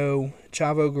 Carlito,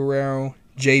 Chavo Guerrero,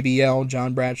 JBL,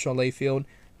 John Bradshaw Layfield,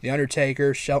 The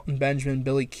Undertaker, Shelton Benjamin,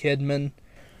 Billy Kidman,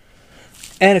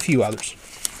 and a few others.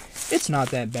 It's not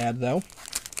that bad, though.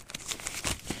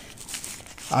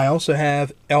 I also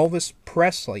have Elvis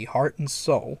Presley, Heart and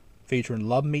Soul, featuring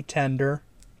Love Me Tender.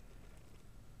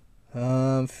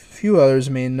 A few others.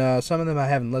 I mean, some of them I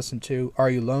haven't listened to. Are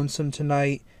You Lonesome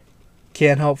Tonight?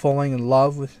 Can't Help Falling in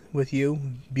Love with You.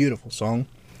 Beautiful song.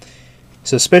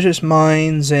 Suspicious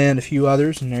Minds, and a few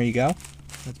others, and there you go.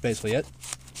 That's basically it.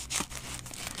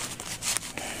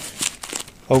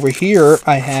 Over here,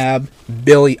 I have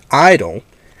Billy Idol.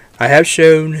 I have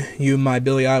shown you my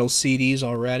Billy Idol CDs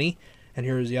already, and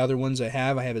here's the other ones I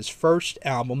have. I have his first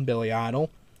album, Billy Idol,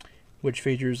 which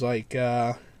features like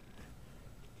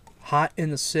Hot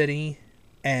in the City,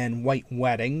 and White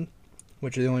Wedding,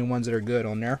 which are the only ones that are good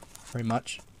on there, very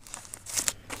much.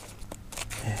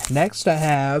 Next I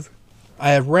have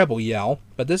Rebel Yell,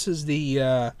 but this is the,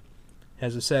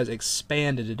 as it says,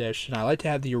 expanded edition. I like to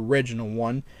have the original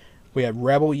one. We have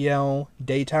Rebel Yell,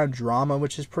 Daytime Drama,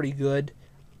 which is pretty good,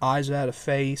 Eyes Without a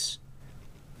Face,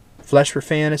 Flesh for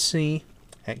Fantasy,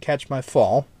 and Catch My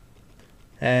Fall.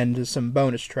 And some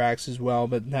bonus tracks as well,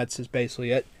 but that's just basically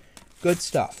it. Good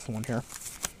stuff on here.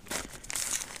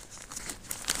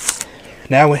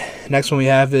 Now, next one we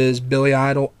have is Billy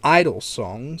Idol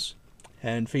songs,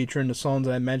 and featuring the songs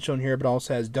that I mentioned here, but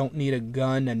also has Don't Need a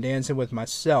Gun and Dancing with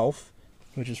Myself,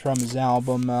 which is from his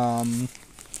album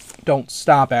Don't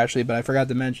Stop, actually, but I forgot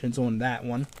to mention it's on that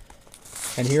one.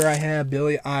 And here I have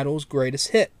Billy Idol's greatest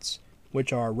hits,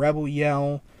 which are Rebel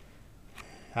Yell,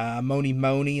 Moni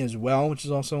Moni as well, which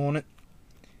is also on it,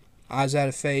 Eyes Out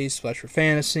of Face, Flesh for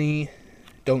Fantasy,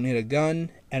 Don't Need a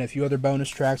Gun, and a few other bonus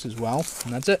tracks as well.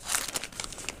 And that's it.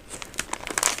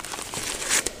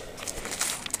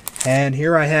 And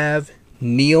here I have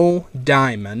Neil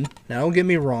Diamond. Now, don't get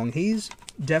me wrong, he's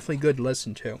definitely good to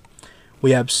listen to.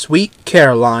 We have Sweet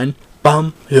Caroline.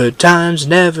 Bum, good times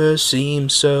never seem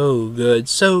so good,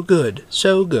 so good,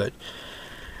 so good.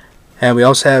 And we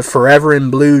also have Forever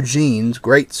in Blue Jeans,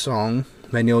 great song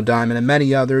by Neil Diamond, and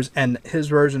many others, and his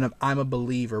version of I'm a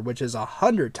Believer, which is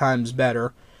 100 times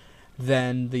better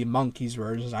than the Monkees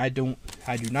version. I do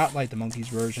not like the Monkees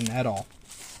version at all.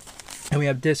 And we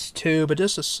have Disc 2, but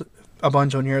just a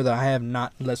bunch on here that I have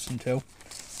not listened to.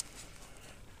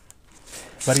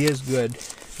 But he is good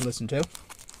to listen to.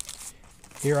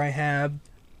 Here I have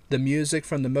the music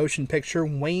from the motion picture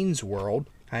Wayne's World.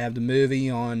 I have the movie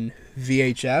on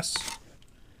VHS.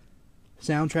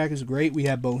 Soundtrack is great. We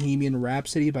have Bohemian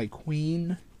Rhapsody by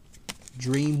Queen,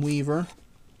 Dreamweaver,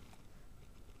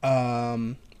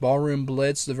 Ballroom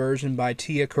Blitz, the version by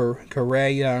Tia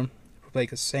Carrere, play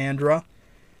Cassandra,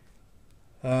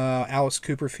 Alice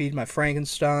Cooper Feed My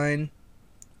Frankenstein,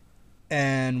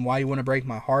 and Why You Want to Break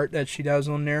My Heart that she does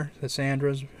on there,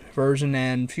 Cassandra's version,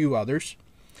 and a few others.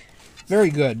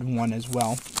 Very good one as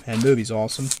well, and movie's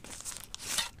awesome.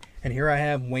 And here I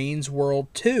have Wayne's World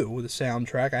 2, the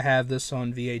soundtrack. I have this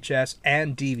on VHS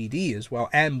and DVD as well,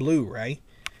 and Blu-ray.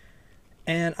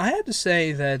 And I have to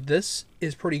say that this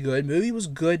is pretty good. Movie was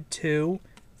good too.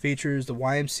 Features the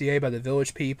YMCA by the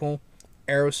Village People,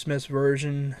 Aerosmith's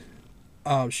version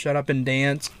of Shut Up and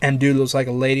Dance, and Dude Looks Like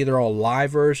a Lady. They're all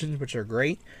live versions, which are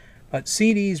great. But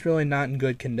CD's really not in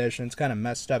good condition. It's kind of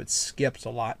messed up. It skips a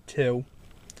lot too.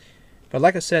 But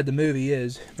like I said, the movie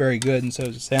is very good, and so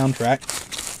is the soundtrack.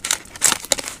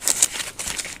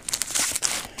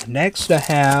 Next I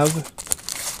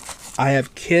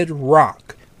have Kid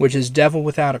Rock, which is Devil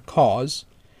Without a Cause.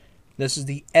 This is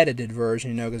the edited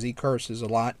version, because he curses a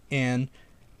lot. And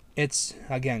it's,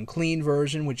 again, clean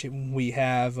version, which we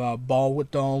have Ball with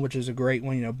Doll, which is a great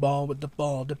one. Ball with the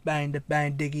ball, da bang,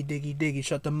 diggy, diggy, diggy,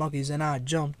 shut the monkeys and I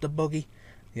jump the boogie.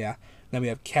 Yeah. Then we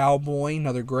have Cowboy,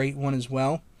 another great one as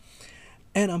well.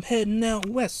 And I'm heading out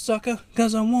west, sucker,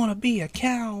 'cause I want to be a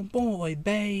cowboy,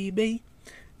 baby.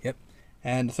 Yep.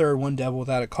 And the third one, Devil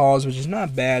Without a Cause, which is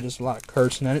not bad. There's a lot of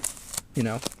cursing in it,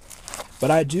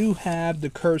 But I do have the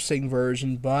cursing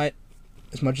version, but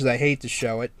as much as I hate to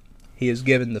show it, he is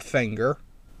given the finger.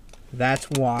 That's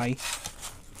why.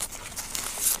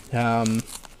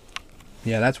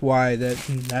 That's why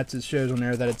it shows on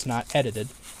there that it's not edited.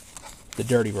 The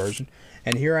dirty version.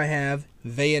 And here I have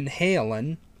Van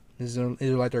Halen. These are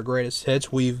like their greatest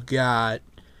hits. We've got,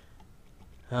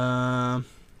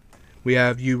 we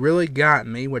have You Really Got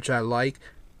Me, which I like.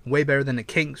 Way better than the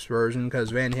Kinks version,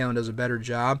 because Van Halen does a better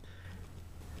job.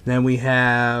 Then we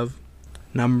have,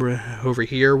 over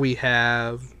here, we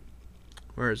have,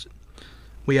 where is it?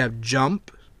 We have Jump.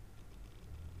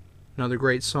 Another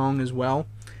great song as well.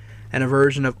 And a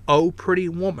version of Oh Pretty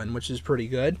Woman, which is pretty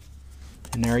good.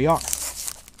 And there you are.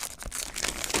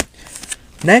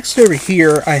 Next over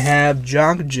here, I have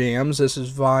Jock Jams. This is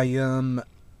volume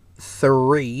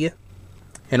 3.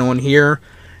 And on here,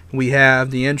 we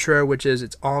have the intro, which is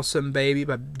It's Awesome Baby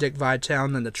by Dick Vitale,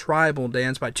 and then the Tribal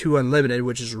Dance by Two Unlimited,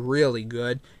 which is really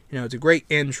good. It's a great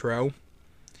intro.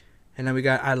 And then we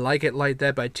got I Like It Like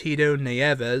That by Tito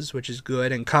Nieves, which is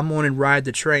good. And Come On and Ride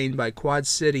the Train by Quad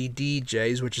City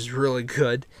DJs, which is really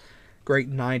good. Great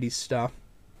 90s stuff.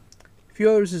 A few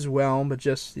others as well, but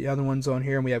just the other ones on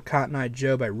here. And we have Cotton Eye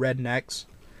Joe by Rednecks.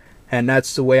 And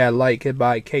That's the Way I Like It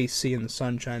by KC and the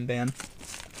Sunshine Band.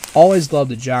 Always love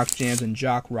the Jock Jams and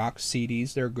Jock Rock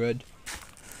CDs. They're good.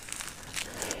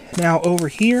 Now over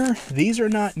here, these are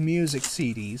not music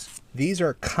CDs. These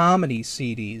are comedy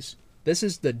CDs. This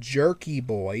is the Jerky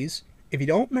Boys. If you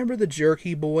don't remember the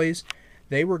Jerky Boys,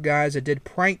 they were guys that did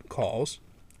prank calls.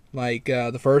 Like,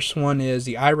 the first one is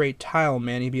the irate tile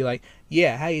man. He'd be like,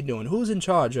 yeah, how you doing? Who's in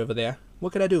charge over there?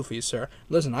 What can I do for you, sir?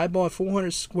 Listen, I bought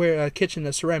 400 square kitchen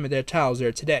of ceramic there tiles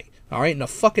there today. Alright, and the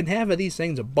fucking half of these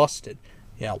things are busted.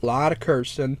 Yeah, a lot of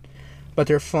cursing. But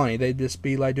they're funny. They'd just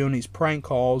be like doing these prank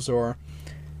calls, or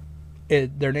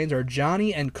their names are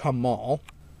Johnny and Kamal.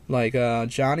 Like,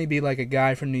 Johnny be like a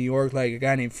guy from New York, like a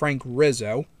guy named Frank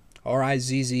Rizzo,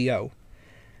 R-I-Z-Z-O.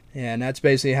 And that's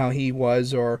basically how he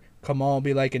was. Or Kamal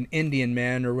be like an Indian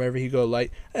man, or wherever he go,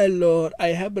 like, hey Lord, I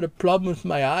have a problem with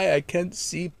my eye, I can't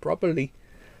see properly.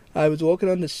 I was walking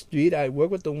on the street, I work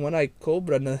with the one-eyed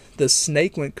cobra, and the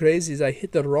snake went crazy as I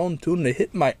hit the wrong tune, and it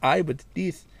hit my eye with the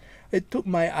teeth. It took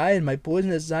my eye and my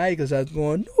poisonous eye because I was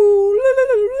going,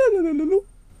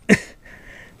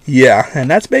 yeah, and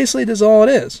that's basically just all it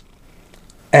is.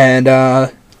 And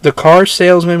the car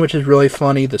salesman, which is really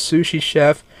funny, the sushi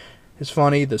chef is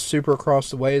funny, the super across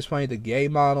the way is funny, the gay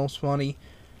model's funny,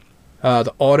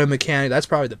 the auto mechanic, that's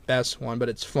probably the best one, but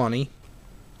it's funny.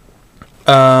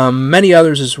 Many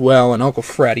others as well, and Uncle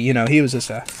Freddy, you know, he was just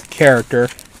a character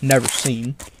never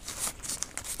seen.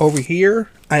 Over here,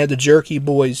 I have the Jerky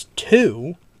Boys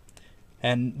 2,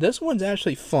 and this one's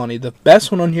actually funny. The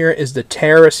best one on here is the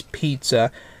Terrace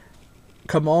Pizza.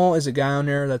 Kamal is a guy on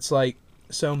there that's like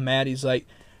so mad, he's like,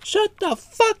 shut the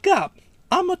fuck up,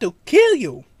 I'm going to kill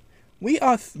you. We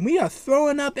are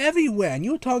throwing up everywhere, and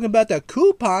you're talking about the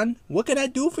coupon. What can I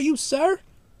do for you, sir?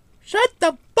 Shut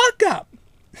the fuck up.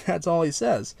 That's all he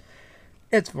says.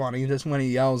 It's funny just when he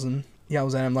yells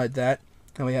at him like that.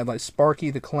 And we have like Sparky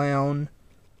the Clown,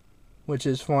 which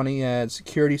is funny.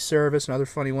 Security Service, another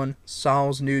funny one.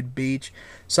 Sol's Nude Beach.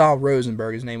 Sol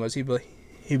Rosenberg, his name was. He'd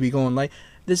be going like,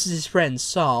 "This is his friend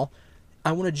Sol.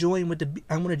 I want to join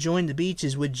the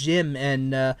beaches with Jim,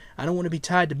 and I don't want to be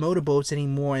tied to motorboats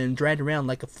anymore and dragged around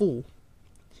like a fool."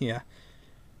 Yeah.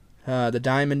 The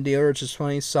Diamond Dealer, which is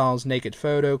funny. Sol's naked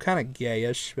photo, kind of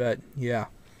gayish, but yeah.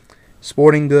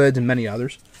 Sporting Goods, and many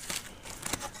others.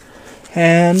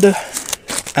 And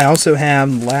I also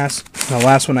have the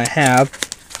last one I have,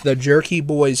 the Jerky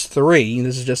Boys 3.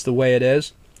 This is just the way it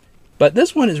is. But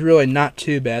this one is really not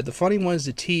too bad. The funny one is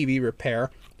the TV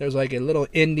repair. There's like a little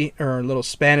little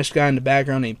Spanish guy in the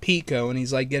background named Pico, and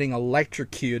he's like getting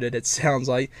electrocuted, it sounds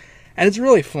like. And it's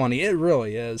really funny. It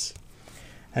really is.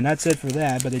 And that's it for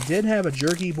that. But it did have a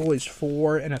Jerky Boys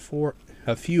 4 and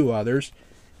a few others.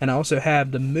 And I also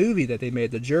have the movie that they made,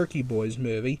 the Jerky Boys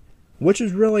movie, which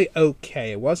is really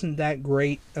okay. It wasn't that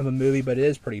great of a movie, but it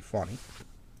is pretty funny.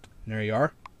 And there you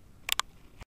are.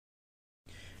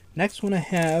 Next one I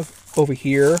have over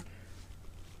here,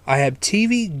 I have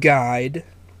TV Guide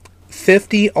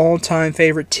 50 all-time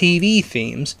favorite TV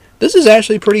themes. This is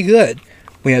actually pretty good.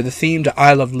 We have the theme to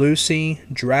I Love Lucy,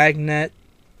 Dragnet,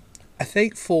 I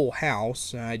think Full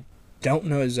House. I don't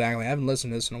know exactly. I haven't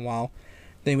listened to this in a while.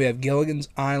 Then we have Gilligan's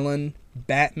Island,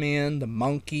 Batman, The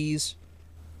Monkees,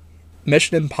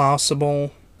 Mission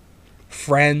Impossible,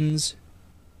 Friends,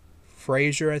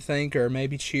 Frasier, I think, or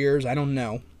maybe Cheers. I don't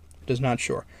know. Just not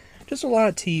sure. Just a lot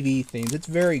of TV themes. It's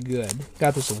very good.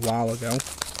 Got this a while ago.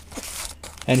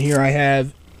 And here I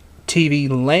have TV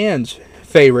Land's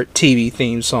favorite TV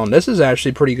theme song. This is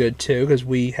actually pretty good too, because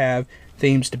we have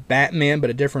themes to Batman, but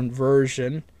a different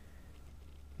version.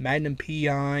 Magnum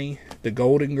P.I., The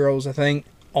Golden Girls, I think,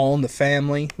 All in the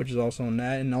Family, which is also on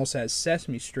that, and also has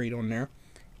Sesame Street on there,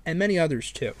 and many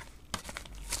others too.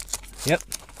 Yep.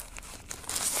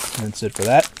 That's it for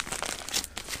that.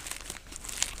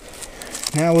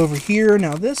 Now over here,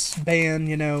 now this band,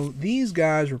 you know, these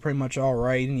guys were pretty much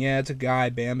alright, and yeah, it's a guy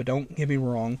band, but don't get me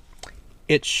wrong,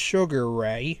 it's Sugar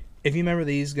Ray. If you remember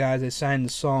these guys, they sang the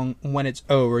song When It's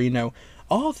Over, you know,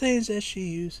 all things that she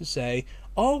used to say,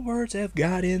 all words have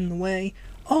got in the way,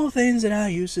 all things that I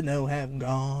used to know have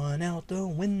gone out the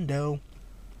window.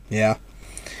 Yeah.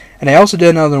 And they also did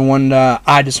another one,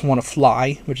 I Just Want to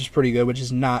Fly, which is pretty good, which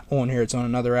is not on here, it's on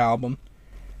another album.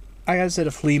 I gotta say,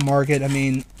 the Flea Market, I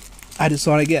mean, I just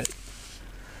want to get it.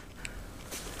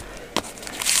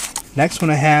 Next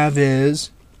one I have is,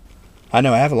 I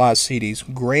know I have a lot of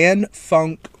CDs, Grand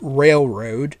Funk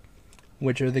Railroad,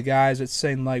 which are the guys that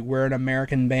sing like We're an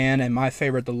American Band, and my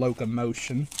favorite, The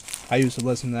Locomotion. I used to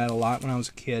listen to that a lot when I was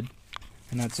a kid.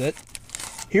 And that's it.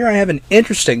 Here I have an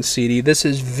interesting CD. This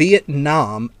is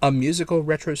Vietnam, a musical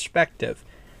retrospective.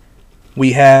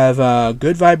 We have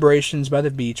Good Vibrations by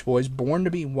the Beach Boys, Born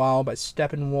to Be Wild by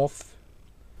Steppenwolf.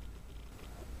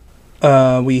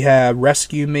 We have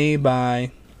Rescue Me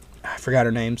by, I forgot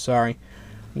her name, sorry.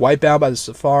 Wipeout by the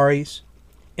Safaris.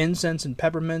 Incense and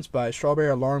Peppermints by Strawberry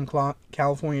Alarm Clock,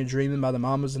 California Dreamin' by the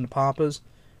Mamas and the Papas,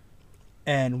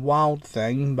 and Wild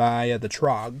Thing by the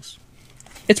Trogs.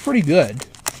 It's pretty good.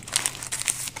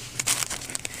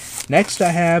 Next, I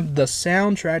have the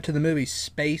soundtrack to the movie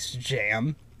Space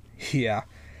Jam. Yeah.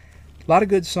 A lot of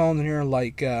good songs in here,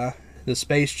 like the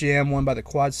Space Jam one by the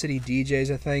Quad City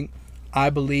DJs, I think. I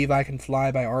Believe I Can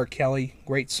Fly by R. Kelly.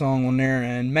 Great song on there,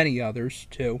 and many others,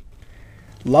 too.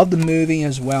 Love the movie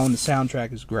as well, and the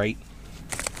soundtrack is great.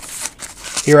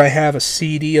 Here I have a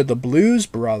CD of the Blues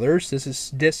Brothers. This is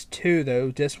disc 2,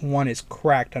 though. Disc 1 is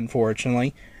cracked,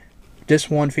 unfortunately. Disc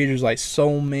 1 features like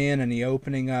Soul Man and the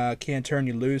opening Can't Turn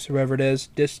You Loose, or whatever it is.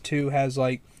 Disc 2 has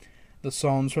like the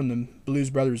songs from the Blues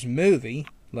Brothers movie,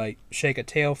 like Shake a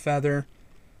Tail Feather,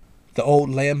 The Old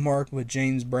Landmark with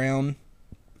James Brown.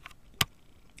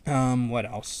 What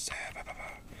else?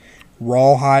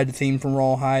 Rawhide, the theme from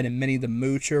Rawhide, and Minnie the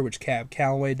Moocher, which Cab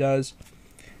Calloway does.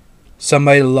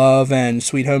 Somebody to Love and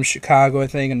Sweet Home Chicago, I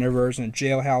think, and their version of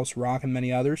Jailhouse Rock, and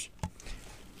many others.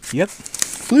 Yep.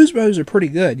 Blues Brothers are pretty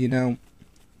good, you know.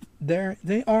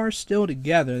 They are still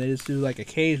together. They just do like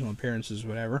occasional appearances,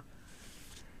 whatever.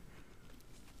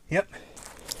 Yep.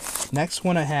 Next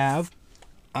one I have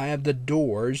The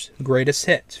Doors' Greatest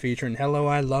Hits, featuring Hello,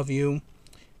 I Love You,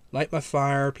 Light My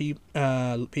Fire, People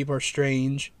Are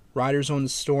Strange, Riders on the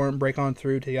Storm, Break On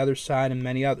Through to the Other Side, and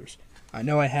many others. I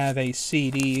know I have a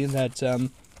CD that's a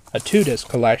 2-disc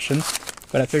collection,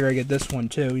 but I figure I get this one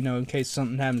too, you know, in case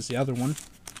something happens to the other one.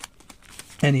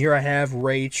 And here I have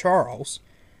Ray Charles.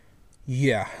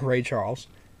 Yeah, Ray Charles.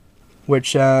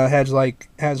 Which has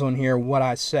on here What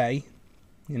I Say.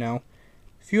 You know.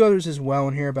 A few others as well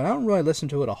in here, but I don't really listen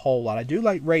to it a whole lot. I do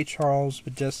like Ray Charles,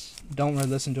 but just don't really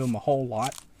listen to him a whole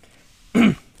lot.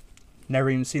 Never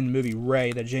even seen the movie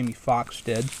Ray that Jamie Foxx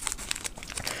did.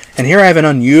 And here I have an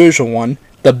unusual one.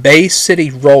 The Bay City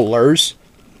Rollers.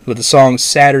 With the song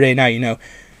Saturday Night, you know.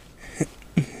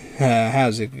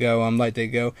 How's it go? Like they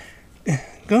go...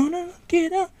 Gonna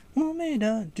get up, want me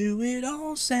to do it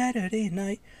all Saturday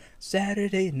night,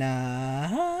 Saturday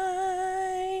night,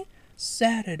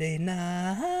 Saturday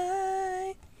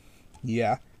night.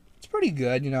 Yeah, it's pretty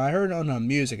good. You know, I heard it on a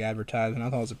music advertisement. I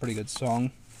thought it was a pretty good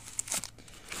song.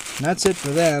 And that's it for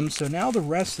them. So now the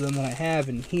rest of them that I have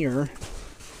in here,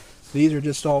 these are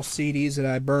just all CDs that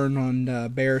I burned on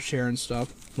BearShare and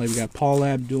stuff. Like we got Paula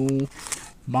Abdul,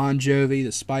 Bon Jovi,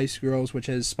 the Spice Girls, which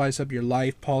has Spice Up Your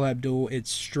Life, Paula Abdul,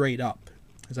 It's Straight Up.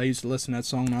 Because I used to listen to that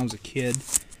song when I was a kid.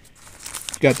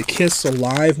 Got the Kiss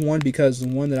Alive one, because the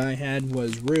one that I had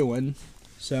was ruined.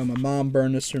 So my mom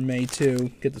burned this for me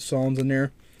too. Get the songs in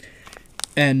there.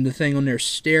 And the thing on their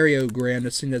Stereogram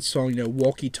to sing that song, you know,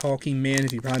 Walkie Talkie Man,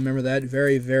 if you probably remember that.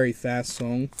 Very, very fast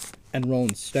song. And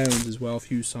Rolling Stones as well, a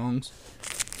few songs.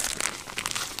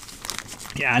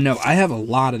 Yeah, I know. I have a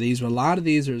lot of these, but a lot of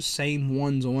these are the same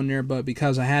ones on there, but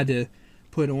because I had to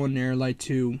put on there, like,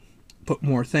 to put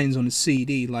more things on the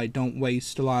CD, like, don't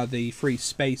waste a lot of the free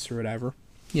space or whatever,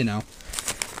 you know.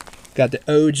 Got the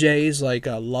OJs, like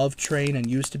Love Train and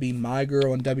Used to Be My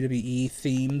Girl and WWE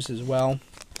themes as well.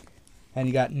 And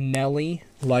you got Nelly,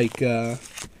 like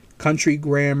Country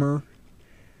Grammar,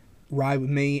 Ride With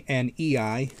Me, and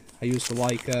EI. I used to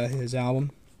like his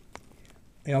album.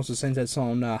 He also sings that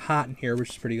song Hot in here,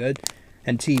 which is pretty good.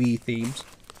 And TV themes.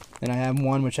 Then I have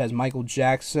one which has Michael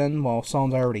Jackson, well,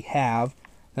 songs I already have.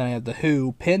 Then I have The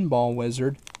Who, Pinball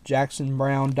Wizard, Jackson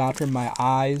Browne, Doctor in My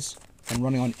Eyes, and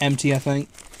Running on Empty, I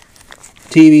think.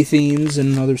 TV themes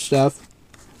and other stuff.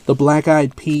 The Black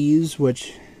Eyed Peas,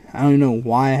 which I don't know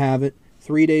why I have it.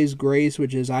 3 Days Grace,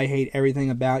 which is I Hate Everything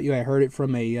About You. I heard it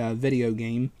from a video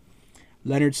game.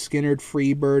 Leonard Skinner,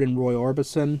 Freebird, and Roy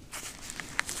Orbison.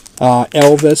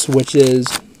 Elvis, which is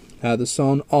the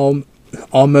song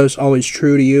Almost Always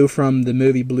True to You from the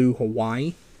movie Blue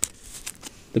Hawaii.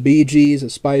 The Bee Gees, the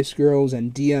Spice Girls,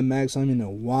 and DMX. I don't even know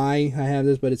why I have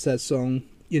this, but it's that song,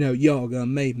 you know, y'all gonna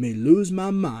make me lose my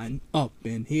mind. Up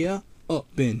in here, up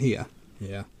in here.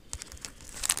 Yeah.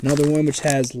 Another one which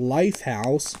has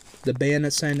Lifehouse, the band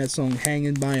that sang that song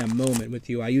Hanging by a Moment with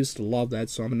You. I used to love that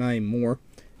song, but not anymore.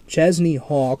 Chesney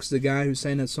Hawkes, the guy who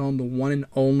sang that song, The One and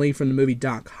Only, from the movie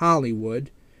Doc Hollywood,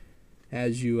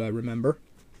 as you remember.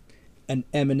 And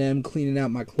Eminem, Cleaning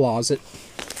Out My Closet.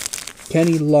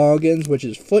 Kenny Loggins, which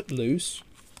is Footloose.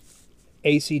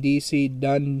 AC/DC,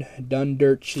 Done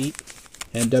Dirt Cheap.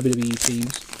 And WWE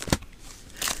themes.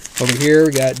 Over here,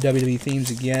 we got WWE themes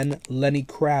again. Lenny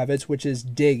Kravitz, which is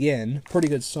Dig In. Pretty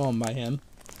good song by him.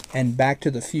 And Back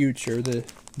to the Future, the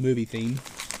movie theme.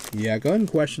 Yeah, go ahead and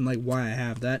question like why I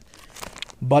have that.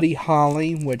 Buddy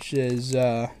Holly, which is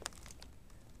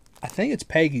I think it's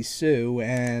Peggy Sue,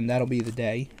 and that'll be the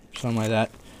day, something like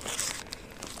that.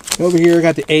 Over here, I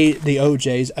got the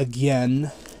OJs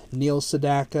again. Neil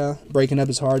Sedaka, Breaking Up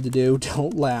Is Hard to Do.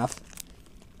 Don't laugh.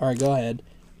 All right, go ahead.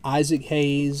 Isaac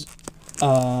Hayes,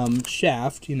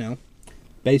 Shaft, you know.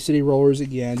 Bay City Rollers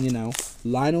again, you know.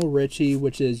 Lionel Richie,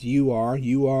 which is You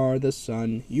Are the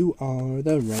Sun, You Are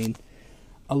the Rain.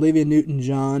 Olivia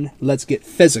Newton-John, Let's Get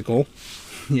Physical.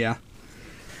 Yeah.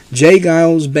 Jay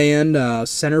Giles Band,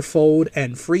 Centerfold,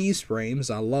 and Freeze Frames.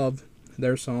 I love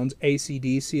their songs.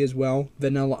 AC/DC as well.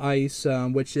 Vanilla Ice,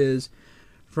 which is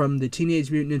from the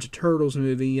Teenage Mutant Ninja Turtles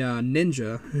movie,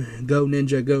 Ninja. Go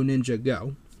Ninja, Go Ninja,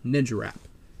 Go. Ninja Rap.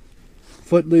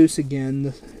 Footloose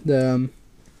again, the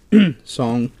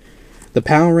song. The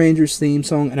Power Rangers theme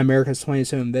song and America's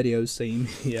 27 Videos theme.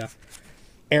 Yeah.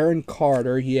 Aaron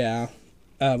Carter, yeah.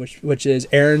 Which is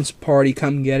Aaron's Party,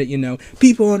 Come Get It, you know.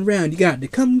 People on round, you got to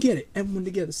come get it. Everyone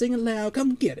together, sing it loud,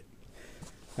 come get it.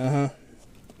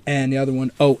 And the other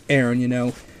one, Oh Aaron, you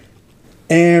know.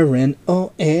 Aaron,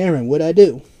 oh Aaron, what'd I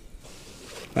do?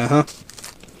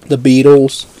 The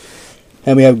Beatles.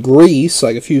 And we have Grease,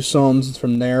 like a few songs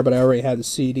from there, but I already had the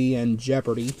CD, and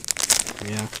Jeopardy.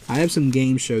 Yeah. I have some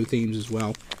game show themes as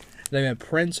well. Then we have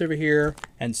Prince over here,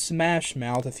 and Smash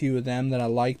Mouth, a few of them that I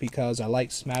like because I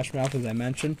like Smash Mouth, as I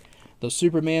mentioned. The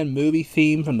Superman movie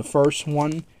theme from the first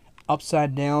one,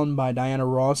 Upside Down by Diana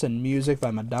Ross, and music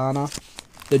by Madonna.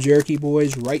 The Jerky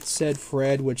Boys, Right Said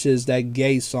Fred, which is that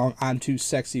gay song, I'm Too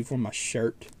Sexy for My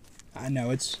Shirt. I know,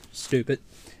 it's stupid.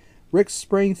 Rick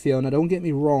Springfield, now don't get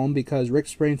me wrong, because Rick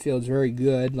Springfield's very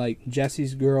good, like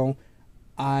Jesse's Girl,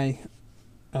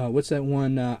 what's that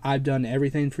one? I've Done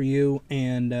Everything for You,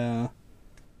 and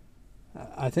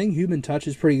I think Human Touch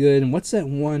is pretty good. And what's that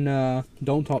one?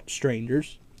 Don't Talk to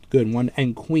Strangers, good one,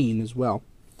 and Queen as well.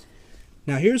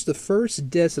 Now here's the first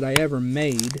disc that I ever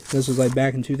made. This was like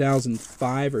back in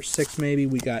 2005 or 6 maybe.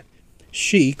 We got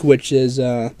Chic, which is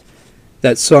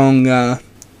that song,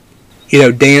 you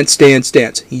know, Dance, Dance,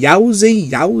 Dance. Yowzy,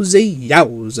 yowzy,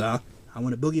 yowza. I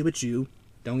want to boogie with you.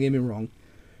 Don't get me wrong.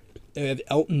 We have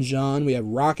Elton John. We have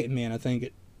Rocket Man, I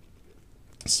think.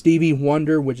 Stevie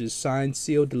Wonder, which is Signed,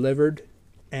 Sealed, Delivered.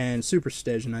 And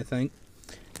Superstition, I think.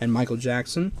 And Michael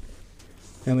Jackson.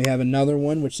 And we have another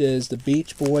one, which is the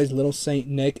Beach Boys, Little Saint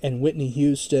Nick, and Whitney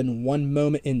Houston, One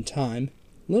Moment in Time.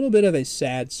 A little bit of a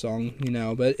sad song, you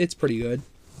know, but it's pretty good.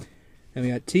 And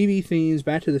we got TV themes,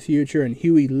 Back to the Future, and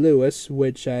Huey Lewis,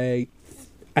 which I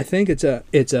think it's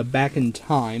a Back in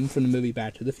Time from the movie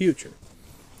Back to the Future.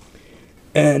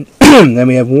 And then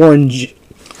we have Warren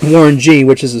G,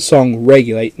 which is the song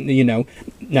Regulate. You know,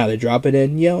 now they drop it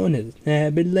in, yo, and it's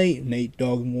a bit late. Nate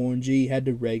Dogg and Warren G had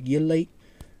to regulate.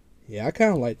 Yeah, I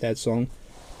kind of like that song.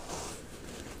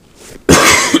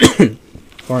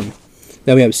 Pardon me.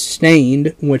 Then we have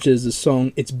Stained, which is the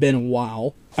song It's Been a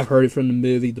While. I've heard it from the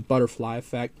movie The Butterfly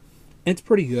Effect. And it's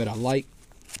pretty good. I like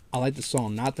the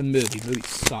song, not the movie. The movie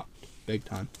sucked big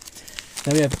time.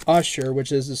 Then we have Usher,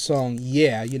 which is the song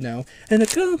Yeah, you know. And I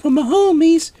come from my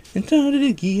homies and turn to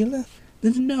the tequila.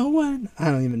 There's no one. I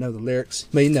don't even know the lyrics.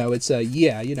 But you know, it's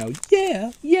Yeah, you know.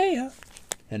 Yeah, yeah.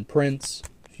 And Prince,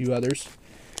 a few others.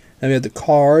 Then we have The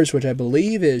Cars, which I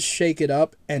believe is Shake It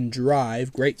Up and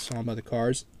Drive. Great song by The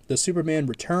Cars. The Superman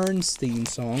Returns theme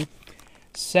song.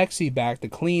 Sexy Back, the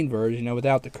clean version, you know,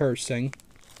 without the cursing.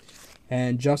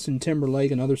 And Justin Timberlake,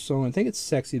 another song. I think it's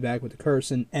Sexy Back with the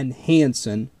cursing. And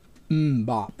Hanson,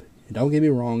 Bop. And don't get me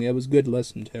wrong, it was good to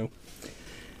listen to.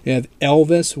 You have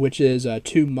Elvis, which is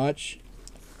Too Much.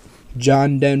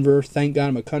 John Denver, Thank God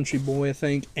I'm a Country Boy, I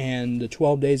think. And the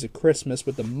 12 Days of Christmas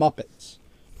with the Muppets.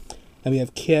 And we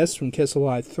have Kiss from Kiss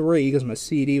Alive 3, because my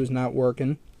CD was not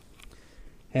working.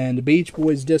 And the Beach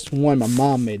Boys Disc 1, my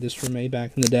mom made this for me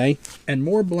back in the day. And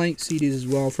more blank CDs as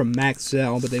well from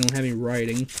Maxell, but they don't have any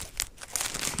writing.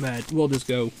 But we'll just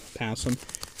go past them.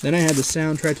 Then I had the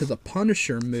soundtrack to the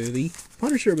Punisher movie.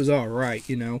 Punisher was alright,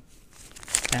 you know.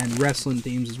 And wrestling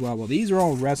themes as well. Well, these are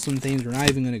all wrestling themes. We're not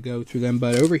even going to go through them.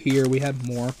 But over here we have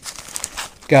more.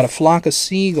 Got A Flock of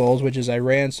Seagulls, which is I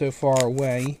Ran So Far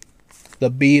Away.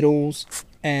 The Beatles.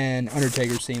 And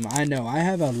Undertaker's theme. I know, I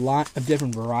have a lot of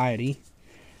different variety.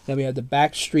 Then we have the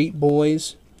Backstreet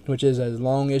Boys, which is As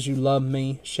Long As You Love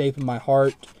Me, Shape of My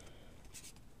Heart,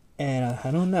 and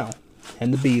I don't know,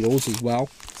 and the Beatles as well.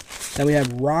 Then we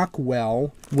have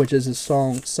Rockwell, which is a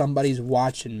song Somebody's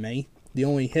Watching Me, the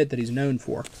only hit that he's known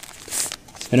for.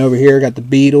 And over here, got the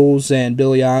Beatles and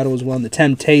Billy Idol as well, and the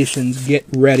Temptations, Get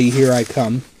Ready, Here I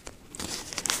Come.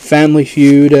 Family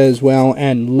Feud as well,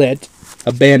 and Lit,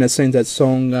 a band that sings that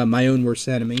song, My Own Worst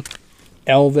Enemy.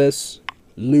 Elvis,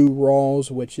 Lou Rawls,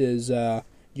 which is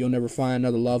You'll Never Find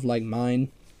Another Love Like Mine.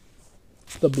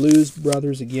 the Blues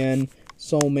Brothers again,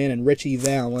 Soul Man, and Richie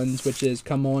Valens, which is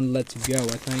Come On, Let's Go,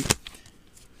 I think.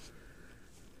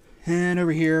 And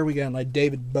over here we got like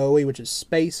David Bowie, which is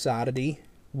Space Oddity,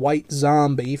 White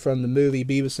Zombie from the movie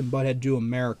Beavis and Butthead Do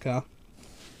America,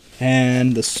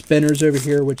 and the Spinners over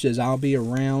here, which is I'll Be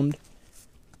Around,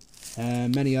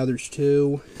 and many others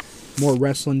too. More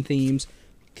wrestling themes.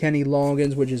 Kenny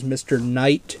Loggins, which is Mr.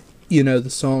 Knight, you know, the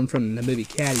song from the movie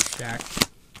Caddyshack.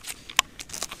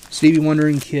 Stevie Wonder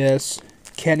and Kiss.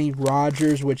 Kenny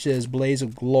Rogers, which is Blaze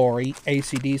of Glory.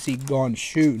 AC/DC, Gone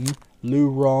Shootin'.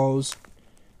 Lou Rawls,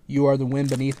 You Are the Wind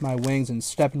Beneath My Wings, and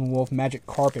Steppenwolf, Magic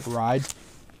Carpet Ride.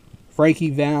 Frankie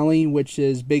Valli, which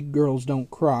is Big Girls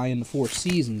Don't Cry, in the Four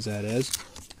Seasons, that is.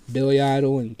 Billy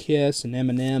Idol and Kiss and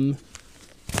Eminem.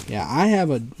 Yeah, I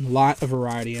have a lot of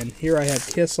variety, and here I have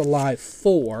Kiss Alive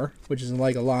 4, which is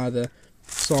like a lot of the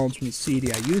songs from the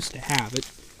CD. I used to have it.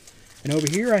 And over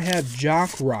here I have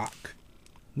Jock Rock.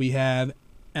 We have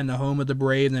And the Home of the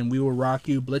Brave, then We Will Rock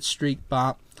You, Blitzstreak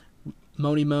Bop,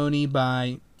 Mony Mony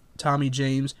by Tommy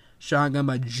James, Shotgun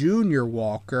by Junior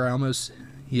Walker. I almost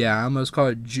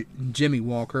called it Jimmy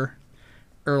Walker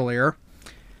earlier.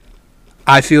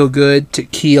 I Feel Good,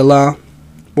 Tequila,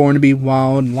 Born to Be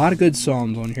Wild, and a lot of good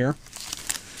songs on here.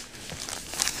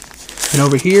 And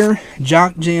over here,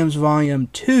 Jock Jams Volume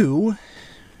 2,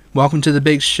 Welcome to the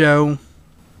Big Show,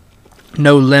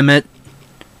 No Limit,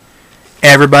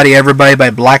 Everybody Everybody by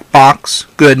Black Box,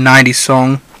 good 90s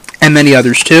song, and many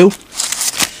others too.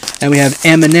 And we have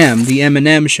Eminem, The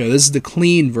Eminem Show. This is the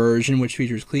clean version, which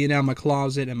features Clean Out My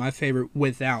Closet and my favorite,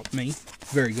 Without Me.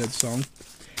 Very good song.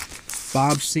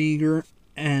 Bob Seger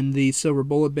and the Silver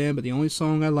Bullet Band, but the only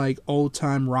song I like, Old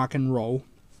Time Rock and Roll.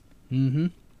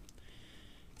 And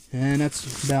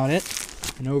that's about it.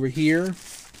 And over here,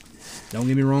 don't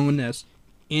get me wrong on this,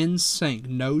 NSYNC,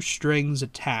 No Strings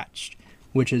Attached,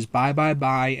 which is Bye Bye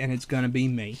Bye, and It's Gonna Be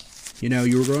Me. You know,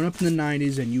 you were growing up in the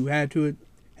 90s, and you had to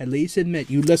at least admit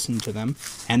you listened to them,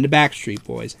 and the Backstreet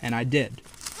Boys, and I did.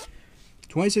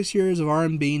 26 Years of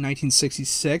R&B,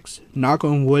 1966, Knock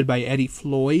on Wood by Eddie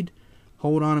Floyd,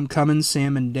 Hold On I'm Coming,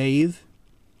 Sam and Dave,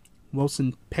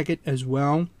 Wilson Pickett as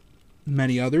well,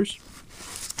 many others.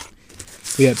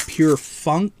 We have Pure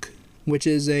Funk, which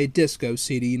is a disco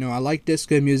CD. You know, I like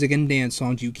disco music and dance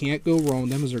songs. You can't go wrong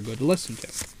with them, as they're good to listen to.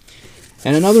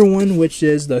 And another one, which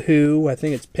is The Who. I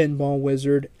think it's Pinball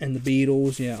Wizard and the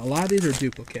Beatles. Yeah, a lot of these are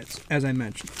duplicates, as I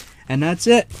mentioned. And that's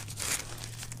it.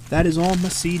 That is all my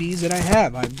CDs that I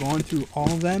have. I've gone through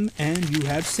all of them, and you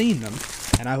have seen them.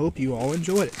 And I hope you all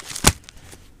enjoyed it.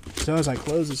 So as I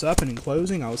close this up, and in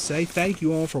closing, I'll say thank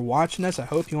you all for watching this. I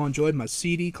hope you all enjoyed my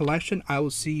CD collection. I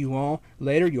will see you all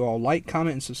later. You all like,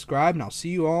 comment, and subscribe, and I'll see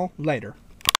you all later.